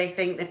bombing, so they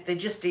think if they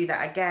just do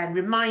that again,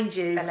 remind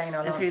you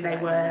of who they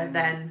were,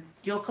 then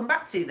you'll come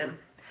back to them.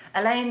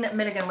 Elaine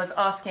Milligan was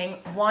asking,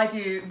 why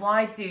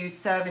do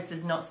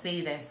services not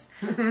see this?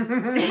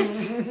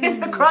 This is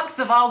the crux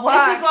of our work.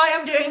 This is why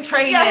I'm doing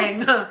training.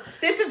 Yes.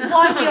 This is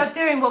why we are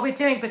doing what we're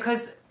doing,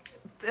 because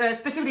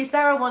specifically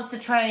Sarah wants to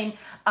train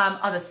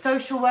other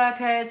social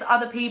workers,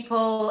 other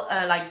people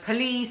like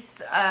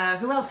police.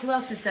 Who else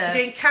is there?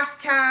 Doing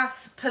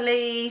CAFCAS,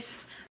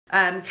 police,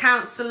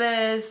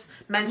 counsellors,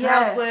 mental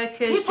health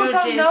workers, people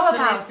judges, don't know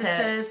about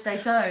solicitors. It.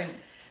 They don't.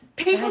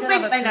 People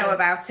think they know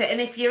about it,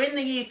 and if you're in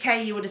the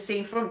UK, you would have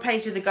seen front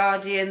page of The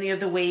Guardian the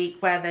other week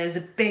where there's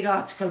a big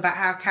article about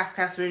how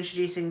CAFCAS are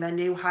introducing their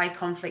new high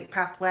conflict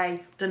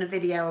pathway. I've done a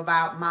video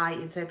about my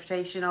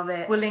interpretation of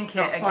it. We'll link it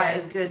Not again. quite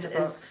as good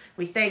as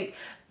we think.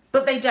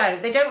 But they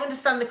don't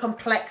understand the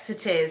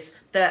complexities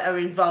that are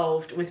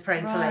involved with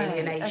parental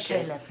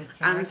alienation. Okay,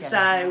 and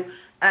so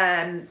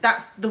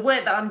that's the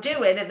work that I'm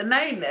doing at the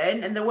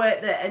moment, and the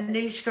work that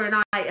Anushka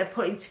and I are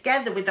putting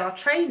together with our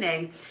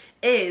training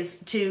is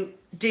to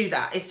do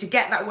that, is to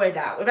get that word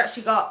out. We've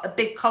actually got a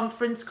big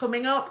conference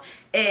coming up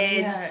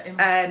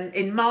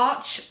in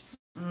March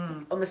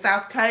on the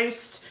South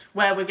Coast,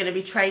 where we're going to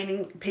be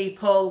training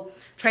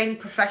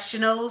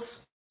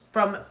professionals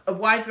from a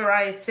wide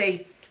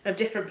variety of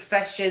different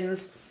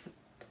professions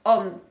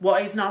on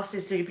what is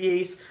narcissistic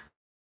abuse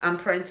and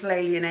parental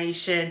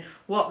alienation,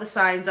 what the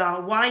signs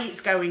are, why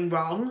it's going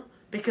wrong,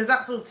 because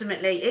that's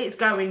ultimately, it's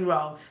going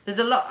wrong. There's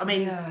a lot, I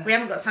mean, we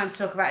haven't got time to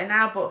talk about it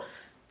now, but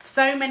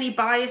so many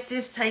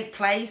biases take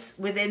place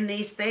within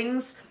these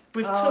things.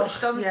 We've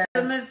touched on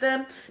some of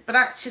them, but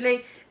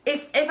actually,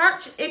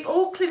 if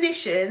all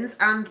clinicians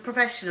and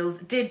professionals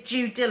did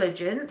due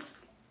diligence,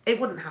 it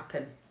wouldn't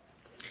happen.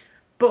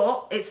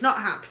 But it's not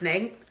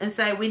happening, and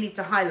so we need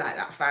to highlight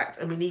that fact,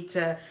 and we need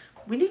to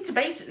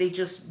basically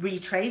just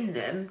retrain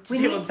them to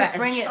do a better job. We need to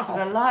bring it to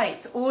the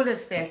light, all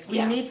of this.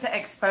 We need to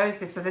expose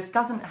this so this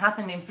doesn't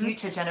happen in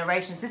future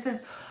generations. This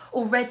is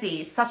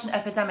already such an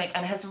epidemic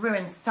and has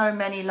ruined so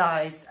many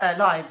lives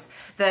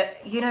that,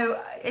 you know,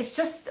 it's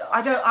just,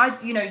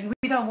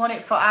 we don't want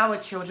it for our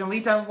children.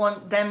 We don't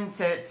want them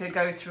to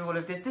go through all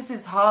of this. This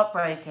is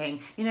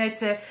heartbreaking, you know,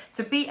 to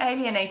be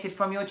alienated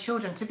from your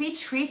children, to be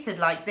treated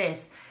like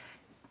this.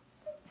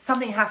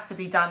 Something has to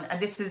be done, and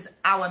this is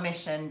our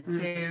mission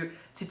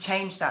to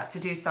change that, to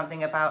do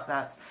something about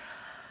that.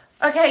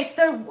 Okay,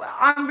 so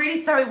I'm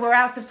really sorry we're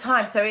out of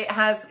time. So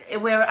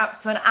we're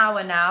up to an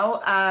hour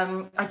now.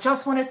 I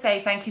just want to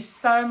say thank you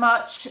so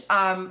much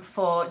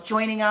for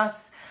joining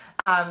us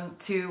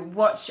to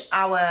watch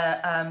our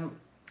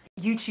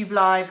YouTube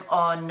live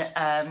on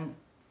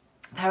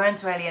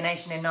parental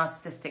alienation in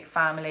narcissistic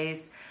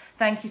families.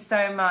 Thank you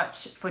so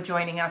much for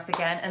joining us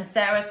again. And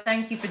Sarah,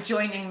 thank you for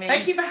joining me.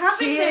 Thank you for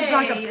having me. She is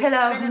like a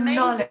pillar of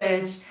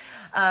knowledge.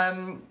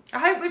 I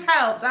hope we've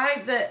helped. I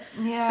hope that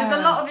there's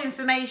a lot of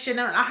information,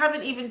 and I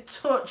haven't even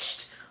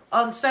touched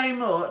on so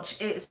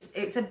much.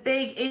 It's a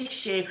big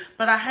issue,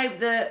 but I hope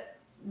that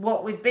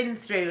what we've been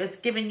through has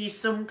given you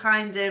some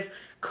kind of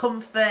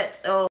comfort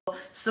or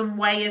some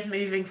way of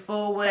moving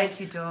forward.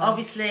 Thank you, Dawn.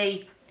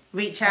 Obviously,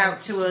 reach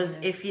out to us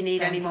if you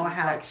need any more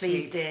help.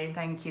 Please do.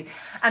 Thank you.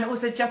 And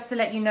also, just to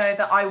let you know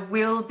that I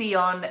will be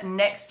on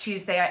next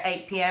Tuesday at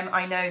 8 p.m.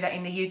 I know that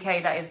in the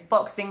UK that is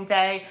Boxing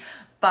Day,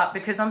 but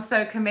because I'm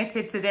so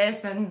committed to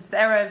this, and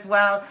Sarah as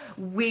well,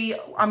 I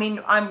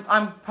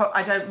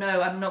don't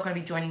know, I'm not going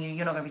to be joining you.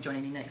 You're not going to be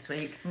joining me next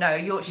week. No,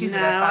 she's with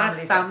her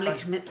family. Family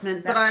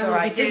commitment. But I will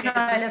be doing good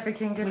night,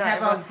 everything. Good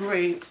night. We have our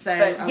group, so.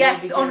 But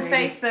yes, on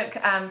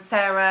Facebook,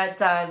 Sarah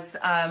does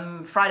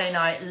Friday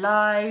Night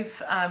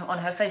Live on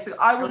her Facebook.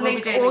 I will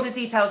link all the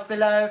details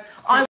below.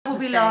 I will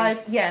be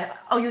live. Yeah.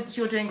 Oh,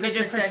 you're doing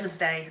Christmas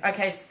Day.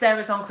 Okay,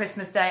 Sarah's on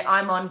Christmas Day.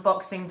 I'm on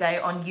Boxing Day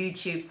on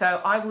YouTube.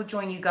 So I will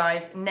join you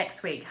guys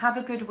next week. Have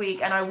a good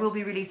week, and I will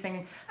be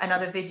releasing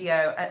another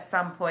video at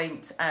some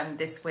point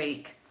this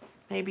week.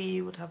 Maybe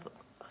you would have.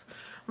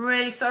 I'm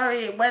really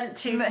sorry it went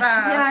too fast.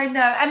 Yeah, I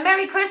know. And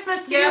Merry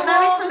Christmas to you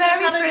all.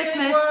 Merry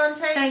Christmas.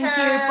 Thank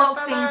you.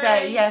 Boxing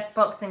Day. Yes,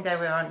 Boxing Day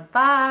we're on.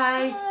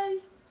 Bye.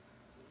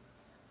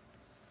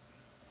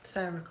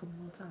 Sarah, a couple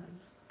more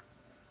times.